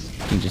砍？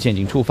禁止陷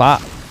阱触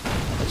发。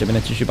那这边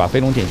呢继续把飞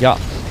龙点掉，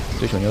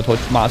对手牛头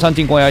马上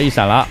进攻要一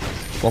闪了，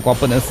呱呱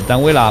不能死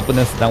单位了，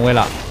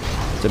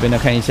这边呢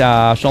看一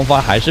下双方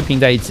还是拼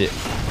在一起，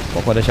呱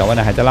呱的小歪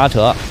呢还在拉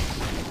扯，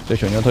对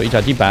手牛头一脚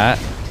地板，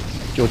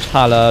就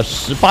差了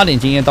18点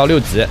经验到6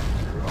级。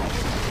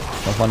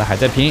双方呢还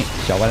在拼，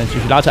小歪呢继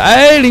续拉扯，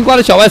哎，林瓜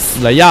的小歪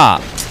死了呀！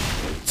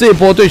这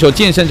波对手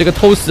剑圣这个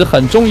偷袭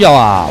很重要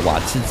啊！哇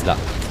，7级了，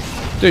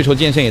对手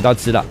剑圣也到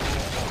7了。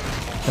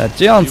那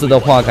这样子的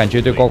话，感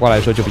觉对呱呱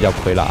来说就比较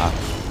亏了啊！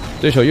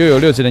对手又有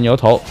6级的牛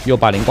头，又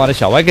把林瓜的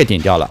小歪给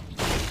点掉了。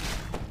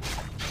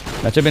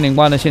那这边林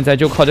瓜呢，现在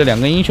就靠这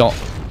2个英雄，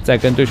再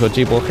跟对手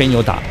这波黑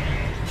牛打，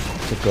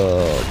这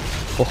个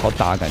不好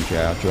打，感觉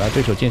啊，主要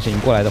对手剑圣赢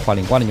过来的话，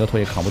林瓜的牛头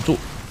也扛不住。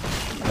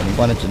林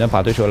瓜呢只能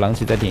把对手狼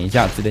骑再点一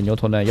下，自己的牛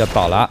头呢要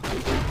倒了。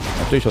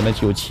对手呢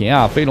有钱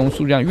啊，飞龙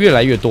数量越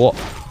来越多，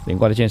林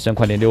瓜的剑圣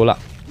快点溜了，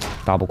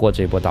打不过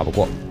这一波，打不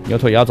过。牛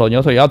头也要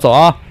走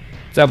啊，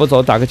再不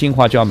走打个净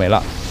化就要没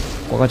了。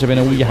呱呱这边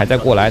的巫医还在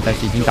过来，但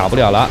是已经打不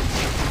了了。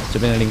这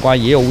边的林瓜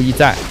也有巫医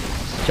在，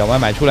小歪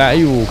买出来，哎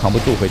呦扛不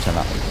住回城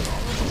了，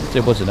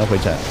这波只能回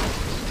城。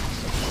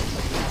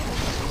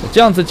这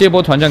样子这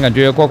波团战感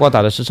觉呱呱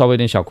打的是稍微有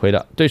点小亏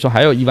的，对手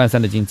还有13000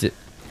的经济，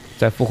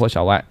再复活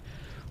小歪。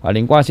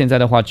林瓜现在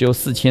的话只有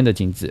4000的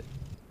经济，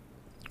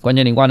关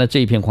键林瓜呢这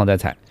一片矿在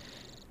采，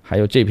还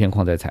有这片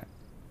矿在采，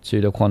其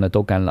余的矿呢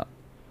都干了。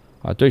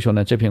对手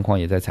呢这片矿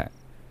也在采，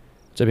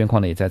这片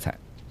矿呢也在采，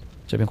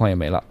这片矿也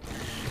没了，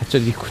这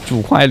里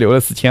主矿还留了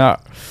4200。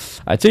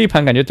这一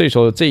盘感觉对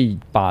手这一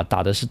把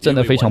打的是真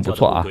的非常不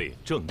错啊，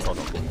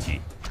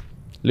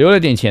留了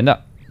点钱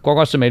的，呱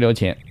呱是没留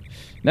钱。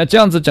那这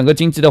样子整个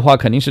经济的话，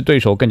肯定是对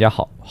手更加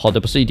好，好的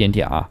不是一点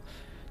点啊。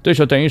对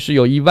手等于是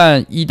有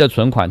11000的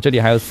存款，这里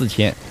还有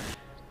4000，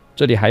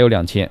这里还有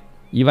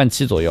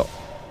2000，17000左右。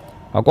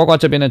呱呱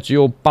这边呢只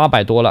有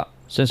800多了，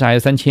身上还有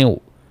3500，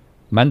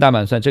满打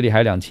满算这里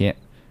还有2000，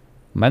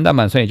满打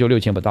满算也就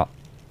6000不到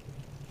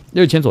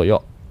，6000左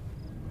右，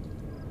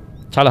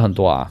差了很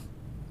多啊。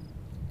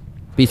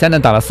比赛呢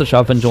打了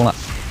42分钟了，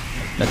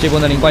那这波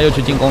呢林瓜又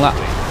去进攻了。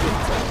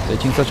对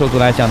金色兽族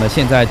来讲呢，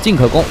现在进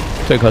可攻，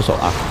退可守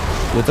啊，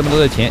有这么多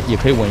的钱也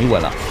可以稳一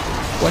稳了。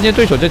关键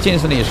对手这剑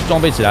圣呢也是装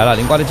备起来了，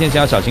林瓜的剑圣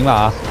要小心了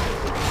啊。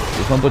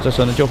5分不这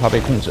时候呢就怕被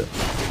控制。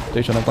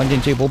对手呢关键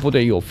这波部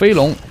队有飞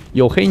龙，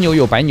有黑牛，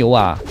有白牛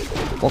啊。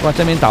呱呱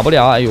正面打不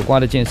了啊，有瓜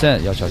的剑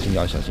圣要小心，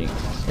要小心。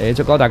哎，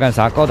这高达干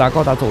啥？高达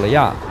走了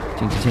呀！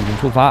禁止陷阱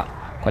触发，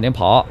快点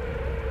跑！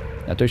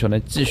那对手呢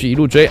继续一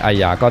路追，哎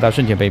呀，高达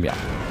瞬间被秒。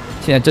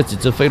现在这几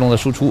只飞龙的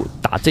输出，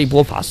打这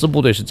波法师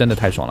部队是真的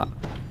太爽了，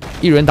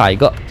一人打一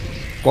个。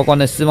呱呱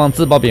呢希望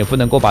自爆蝙蝠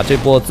能够把这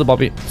波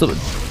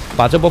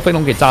把这波飞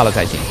龙给炸了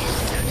才行，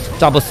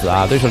炸不死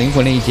啊！对手灵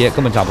魂链一接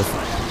根本炸不死。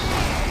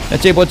那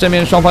这波正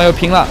面双方又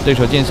拼了，对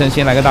手剑圣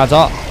先来个大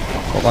招，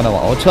呱呱呢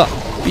往后撤，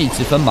避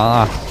其锋芒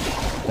啊！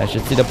但是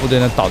自己的部队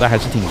呢倒的还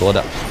是挺多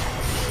的。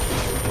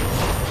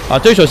啊，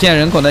对手现在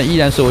人口呢依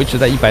然是维持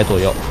在100左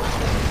右。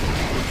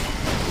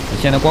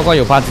现在呱呱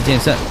有8级剑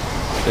圣，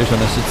对手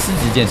呢是7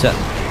级剑圣，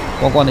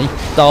呱呱呢1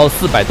刀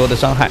400多的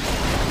伤害，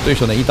对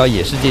手呢1刀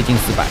也是接近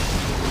400。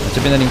这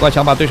边的灵瓜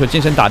想把对手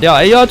剑圣打掉，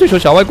哎呀，对手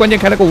小歪关键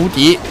开了个无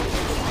敌，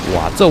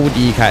哇，这无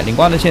敌一开，灵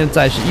瓜呢现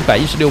在是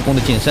116攻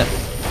的剑圣，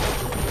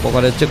呱呱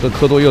的这个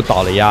科多又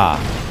倒了呀。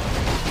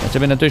这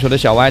边的对手的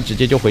小歪直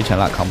接就回城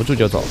了，扛不住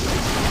就走。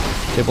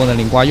这波呢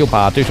灵瓜又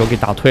把对手给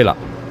打退了，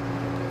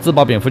自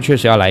爆蝙蝠确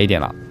实要来一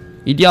点了，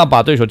一定要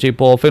把对手这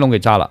波飞龙给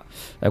炸了。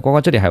哎，呱呱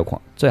这里还有矿，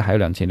这还有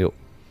2600，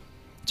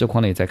这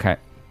矿呢也在开。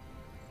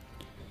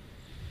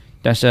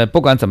但是不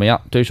管怎么样，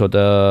对手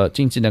的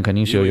经济呢肯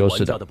定是有优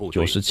势的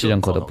，97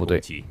人口的部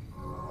队。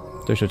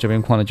对手这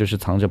边矿呢就是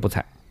藏着不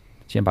采，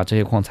先把这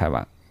些矿采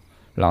完，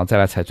然后再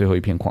来采最后一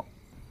片矿。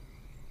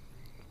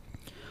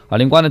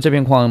灵瓜呢这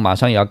片矿马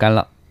上也要干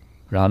了，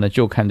然后呢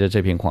就看着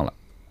这片矿了。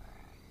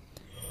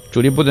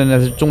主力部队呢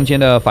是中间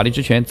的法力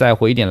之拳再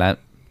回一点蓝。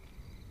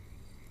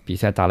比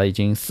赛打了已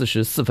经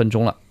44分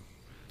钟了，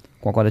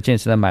呱呱的剑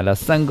士呢买了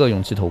3个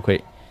勇气头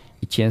盔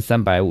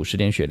，1350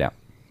点血量。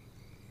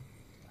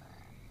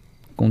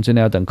攻击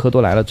呢要等科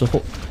多来了之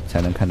后才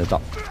能看得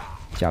到，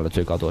加了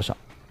最高多少。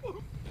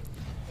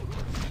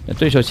那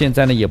对手现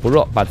在呢也不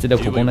弱，把自己的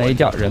苦攻呢 A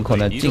掉，人口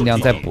呢尽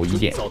量再补一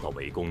点。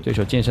对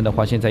手剑圣的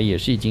话现在也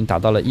是已经达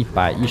到了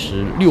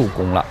116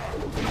攻了。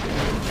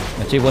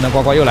那这波呢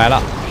呱呱又来了，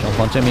双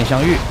方正面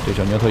相遇，对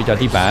手牛头一脚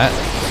地板。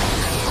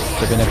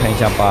这边呢看一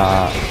下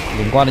把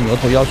灵瓜的牛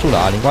头要束了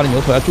啊，灵瓜的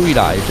牛头要注意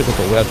了，这个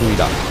走位要注意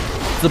的。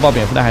自爆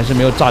蝙蝠呢还是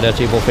没有炸掉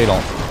这波飞龙，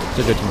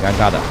这就挺尴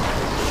尬的。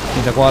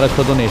现在呱呱的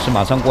科多呢也是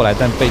马上过来，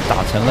但被打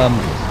成了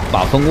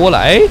马蜂窝了。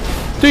哎，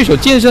对手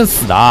剑圣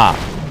死的啊！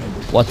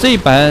哇，这一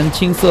版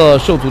青色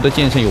兽族的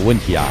剑圣有问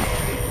题啊！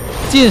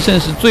剑圣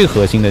是最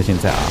核心的现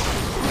在啊，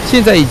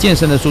现在以剑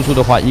圣的输出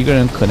的话，一个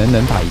人可能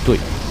能打一队。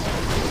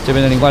这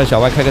边的灵瓜的小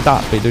歪开个大，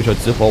被对手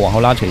直火往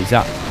后拉扯一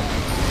下。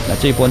那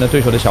这一波呢，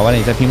对手的小歪呢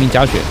也在拼命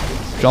加血，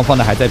双方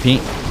呢还在拼。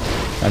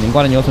那灵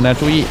瓜的牛头呢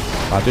注意，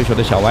把对手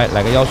的小歪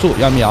来个妖术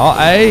要秒。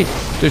哎，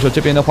对手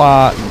这边的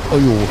话，哎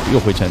呦，又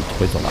回城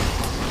回走了。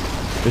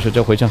对手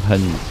这回城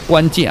很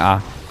关键啊！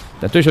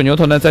那对手牛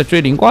头呢在追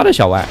灵瓜的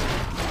小歪，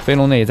飞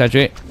龙呢也在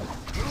追。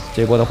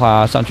这波的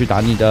话上去打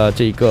你的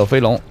这个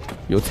飞龙，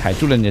又踩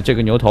住了你的这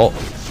个牛头，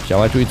小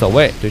歪注意走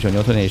位。对手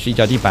牛头呢也是一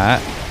脚地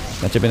板。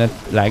那这边呢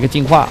来一个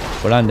净化，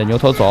不让你的牛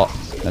头走。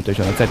那对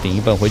手呢再顶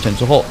一本回城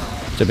之后，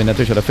这边的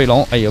对手的飞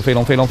龙，哎呦飞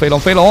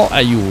龙，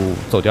哎呦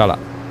走掉了，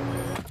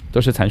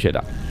都是残血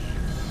的。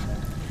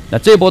那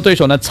这波对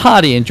手呢差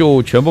点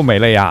就全部没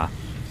了呀，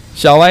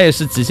小歪也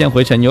是极限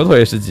回城，牛头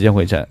也是极限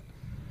回城。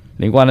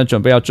灵瓜呢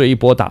准备要追一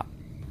波打，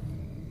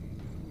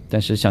但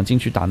是想进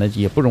去打呢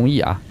也不容易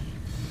啊。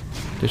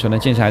对手呢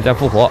剑圣还在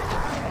复活，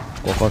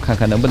呱呱看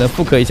看能不能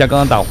复刻一下刚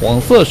刚打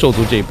黄色兽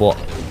族这一波，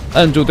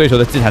摁住对手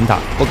的祭坛塔，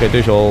不给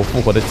对手复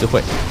活的机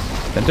会。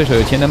等对手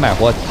有钱能买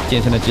活，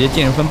剑圣呢直接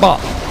见人分爆。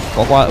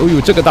呱呱，哦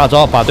呦，这个大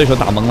招把对手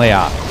打懵了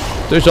呀！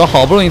对手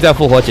好不容易再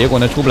复活，结果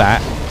呢出不来。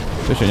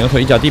对手牛头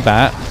一脚地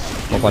板，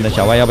呱呱的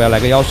小歪要不要来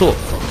个妖术？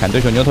砍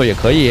对手牛头也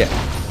可以，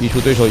逼出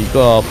对手一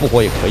个复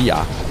活也可以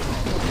啊。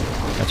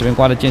那这边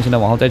瓜的剑圣呢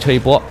往后再撤一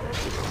波，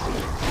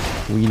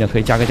无疑呢可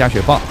以加个加血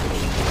棒。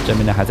正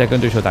面呢还在跟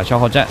对手打消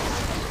耗战，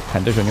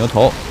砍对手牛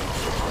头。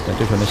等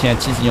对手呢现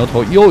在7级牛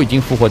头又已经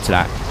复活起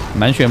来，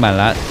满血满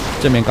蓝，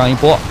正面刚一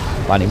波，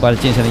把灵瓜的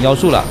剑圣的妖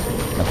术了。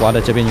那瓜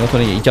的这边牛头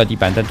呢也一脚地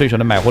板，但对手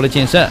呢买活了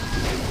剑圣。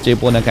这一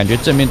波呢感觉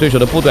正面对手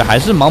的部队还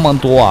是茫茫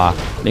多啊，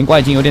灵瓜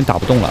已经有点打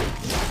不动了。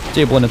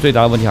这一波呢最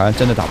大的问题好像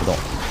真的打不动。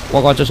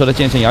呱呱这时候的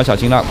剑圣也要小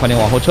心了，快点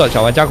往后撤，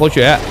小歪加口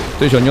血。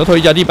对手牛头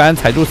一脚地板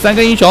踩住3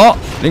个英雄，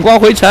灵瓜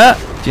回城，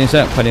剑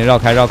圣快点绕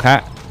开绕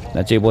开。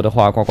那这一波的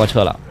话呱呱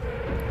撤了，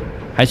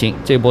还行，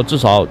这一波至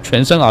少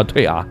全身而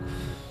退啊。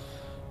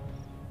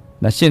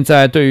那现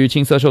在对于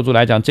青色兽族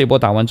来讲，这波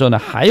打完之后呢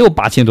还有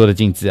8000多的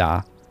经济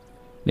啊，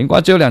灵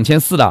瓜只有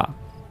2400的。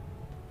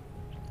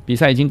比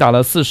赛已经打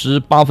了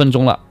48分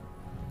钟了。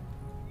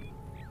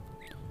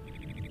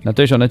那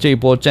对手呢这一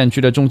波占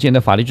据了中间的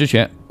法力之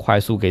拳，快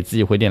速给自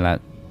己回点蓝。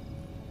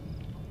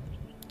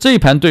这一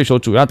盘对手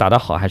主要打得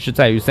好，还是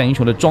在于三英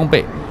雄的装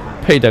备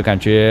配的感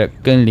觉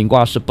跟林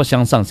瓜是不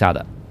相上下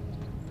的。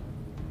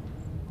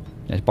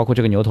包括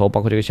这个牛头，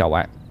包括这个小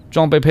歪，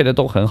装备配的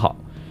都很好，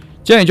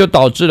这样也就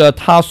导致了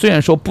他虽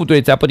然说部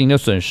队在不停的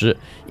损失，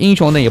英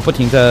雄呢也不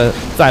停的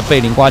在被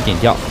林瓜点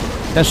掉，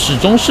但始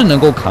终是能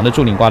够扛得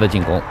住林瓜的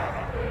进攻。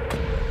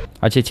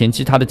而且前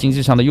期他的经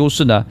济上的优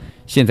势呢，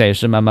现在也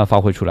是慢慢发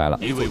挥出来了。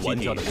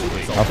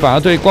反而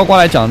对呱呱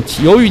来讲，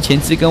由于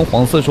前期跟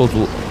黄色兽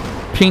族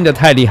拼得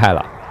太厉害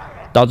了，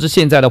导致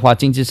现在的话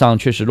经济上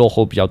确实落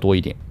后比较多一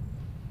点。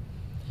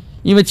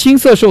因为青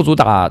色兽族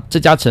打这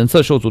家橙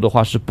色兽族的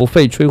话是不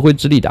费吹灰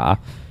之力的啊，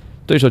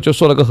对手就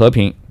说了个和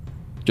平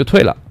就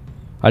退了。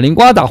而林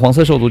瓜打黄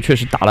色兽族确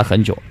实打了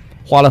很久，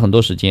花了很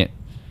多时间，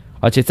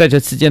而且在这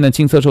期间呢，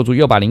青色兽族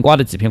又把林瓜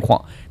的几片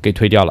矿给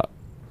推掉了，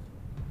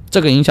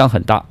这个影响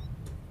很大。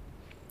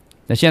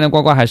那现在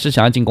呱呱还是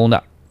想要进攻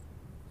的，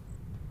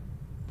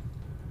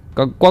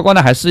呱呱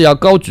呢还是要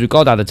高举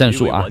高打的战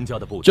术啊，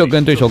就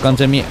跟对手刚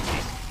正面。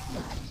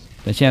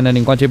那现在呢，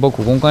林瓜这波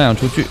苦攻刚养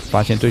出去，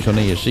发现对手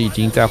呢也是已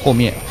经在后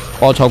面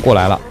包抄过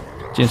来了，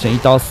剑圣一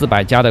刀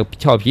400加的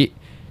俏皮，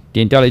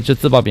点掉了一只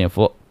自爆蝙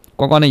蝠。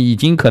呱呱呢已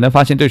经可能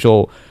发现对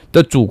手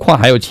的主矿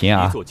还有钱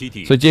啊，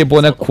所以这一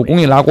波呢苦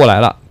攻也拉过来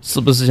了，是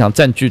不是想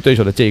占据对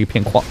手的这一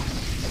片矿？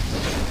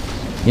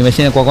因为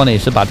现在呱呱呢也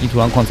是把地图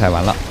上矿采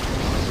完了。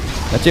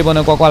那这波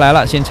呢呱呱来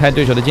了，先拆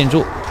对手的建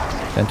筑，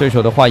但对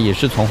手的话也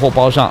是从后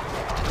包上，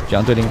这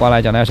样对林瓜来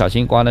讲呢要小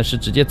心。呱呱呢是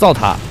直接造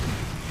塔，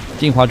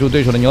净化住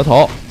对手的牛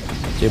头。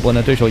这波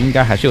呢对手应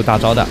该还是有大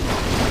招的，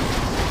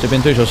这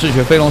边对手嗜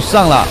血飞龙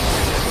上了。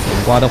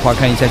林瓜的话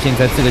看一下现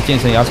在这个剑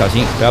圣也要小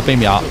心，不要被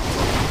秒。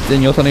这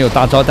牛头呢有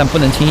大招，但不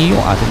能轻易用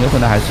啊，这牛头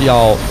呢还是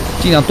要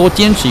尽量多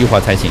坚持一会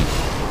儿才行。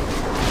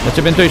那这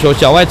边对手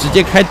小歪直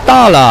接开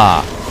大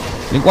了，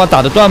林瓜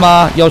打得断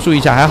吗？要速一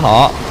下还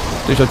好，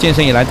对手剑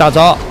圣也来大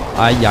招。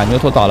哎呀，牛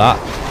头倒了，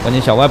关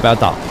键小歪不要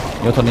倒。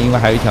牛头呢，因为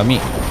还有一条命。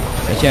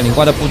那现在林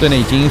瓜的部队呢，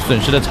已经损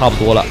失的差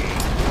不多了。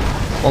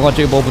呱呱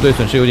这一波部队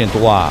损失有点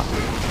多啊。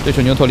对手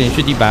牛头连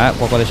续地板，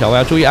呱呱的小歪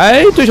要注意。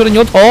哎，对手的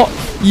牛头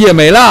也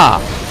没了，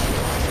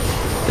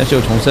但是有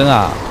重生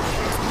啊，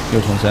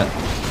又重生，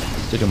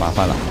这就麻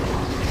烦了。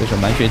对手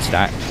满血起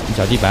来，一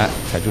脚地板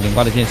踩住林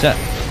瓜的剑圣，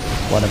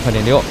呱的快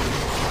点溜。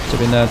这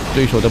边呢，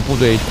对手的部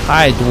队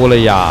太多了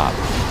呀，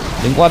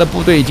林瓜的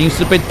部队已经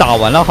是被打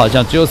完了，好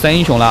像只有3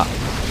英雄了。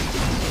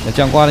那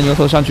这样呱的牛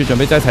头上去准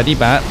备再踩地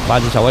板，8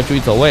级小歪注意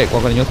走位，呱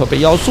呱的牛头被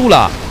妖术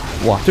了。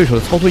哇，对手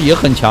的操作也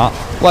很强，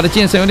呱的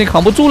剑圣有点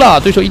扛不住了，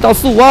对手1刀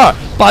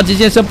452，8级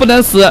剑圣不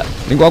能死。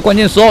林瓜关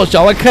键时候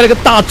小歪开了个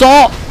大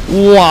招，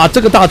哇，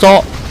这个大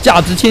招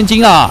价值千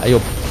金啊！哎呦，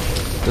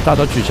这大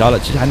招取消了，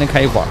其实还能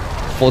开一会儿，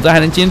否则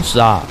还能坚持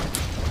啊。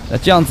那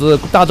这样子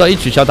大招一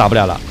取消打不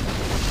了了，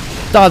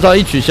大招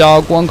一取消，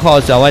光靠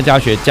小歪加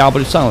血加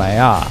不上来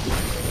啊！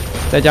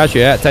再加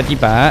血，再地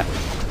板，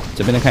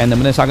这边呢看能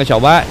不能杀个小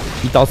歪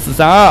，1刀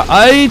432，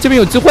哎，这边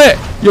有机会，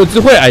有机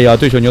会！哎呀，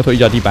对手牛头一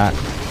脚地板。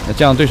那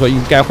这样对手应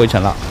该回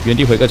城了，原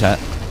地回个城。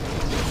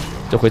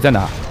这回在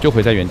哪？就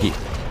回在原地。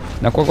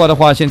那呱呱的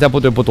话，现在部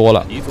队不多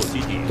了，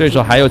对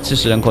手还有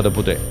70人口的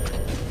部队。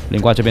林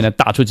瓜这边呢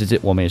大出奇迹，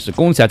我们也是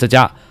恭喜啊这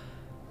家，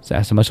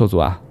什么兽族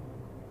啊？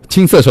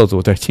青色兽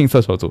族，对，青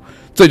色兽族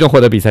最终获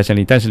得比赛胜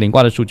利。但是林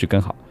瓜的数据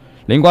更好，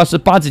林瓜是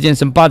8级剑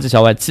圣、8级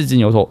小歪、7级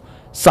牛头，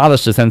杀了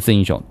13次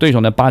英雄。对手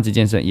呢8级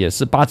剑圣也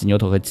是8级牛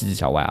头和7级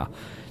小歪啊。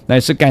那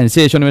也是感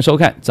谢兄弟们收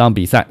看这场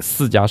比赛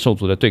4家兽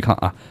族的对抗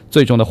啊，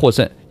最终的获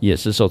胜也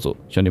是兽族。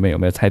兄弟们有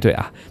没有猜对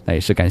啊？那也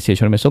是感谢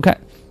兄弟们收看，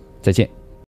再见。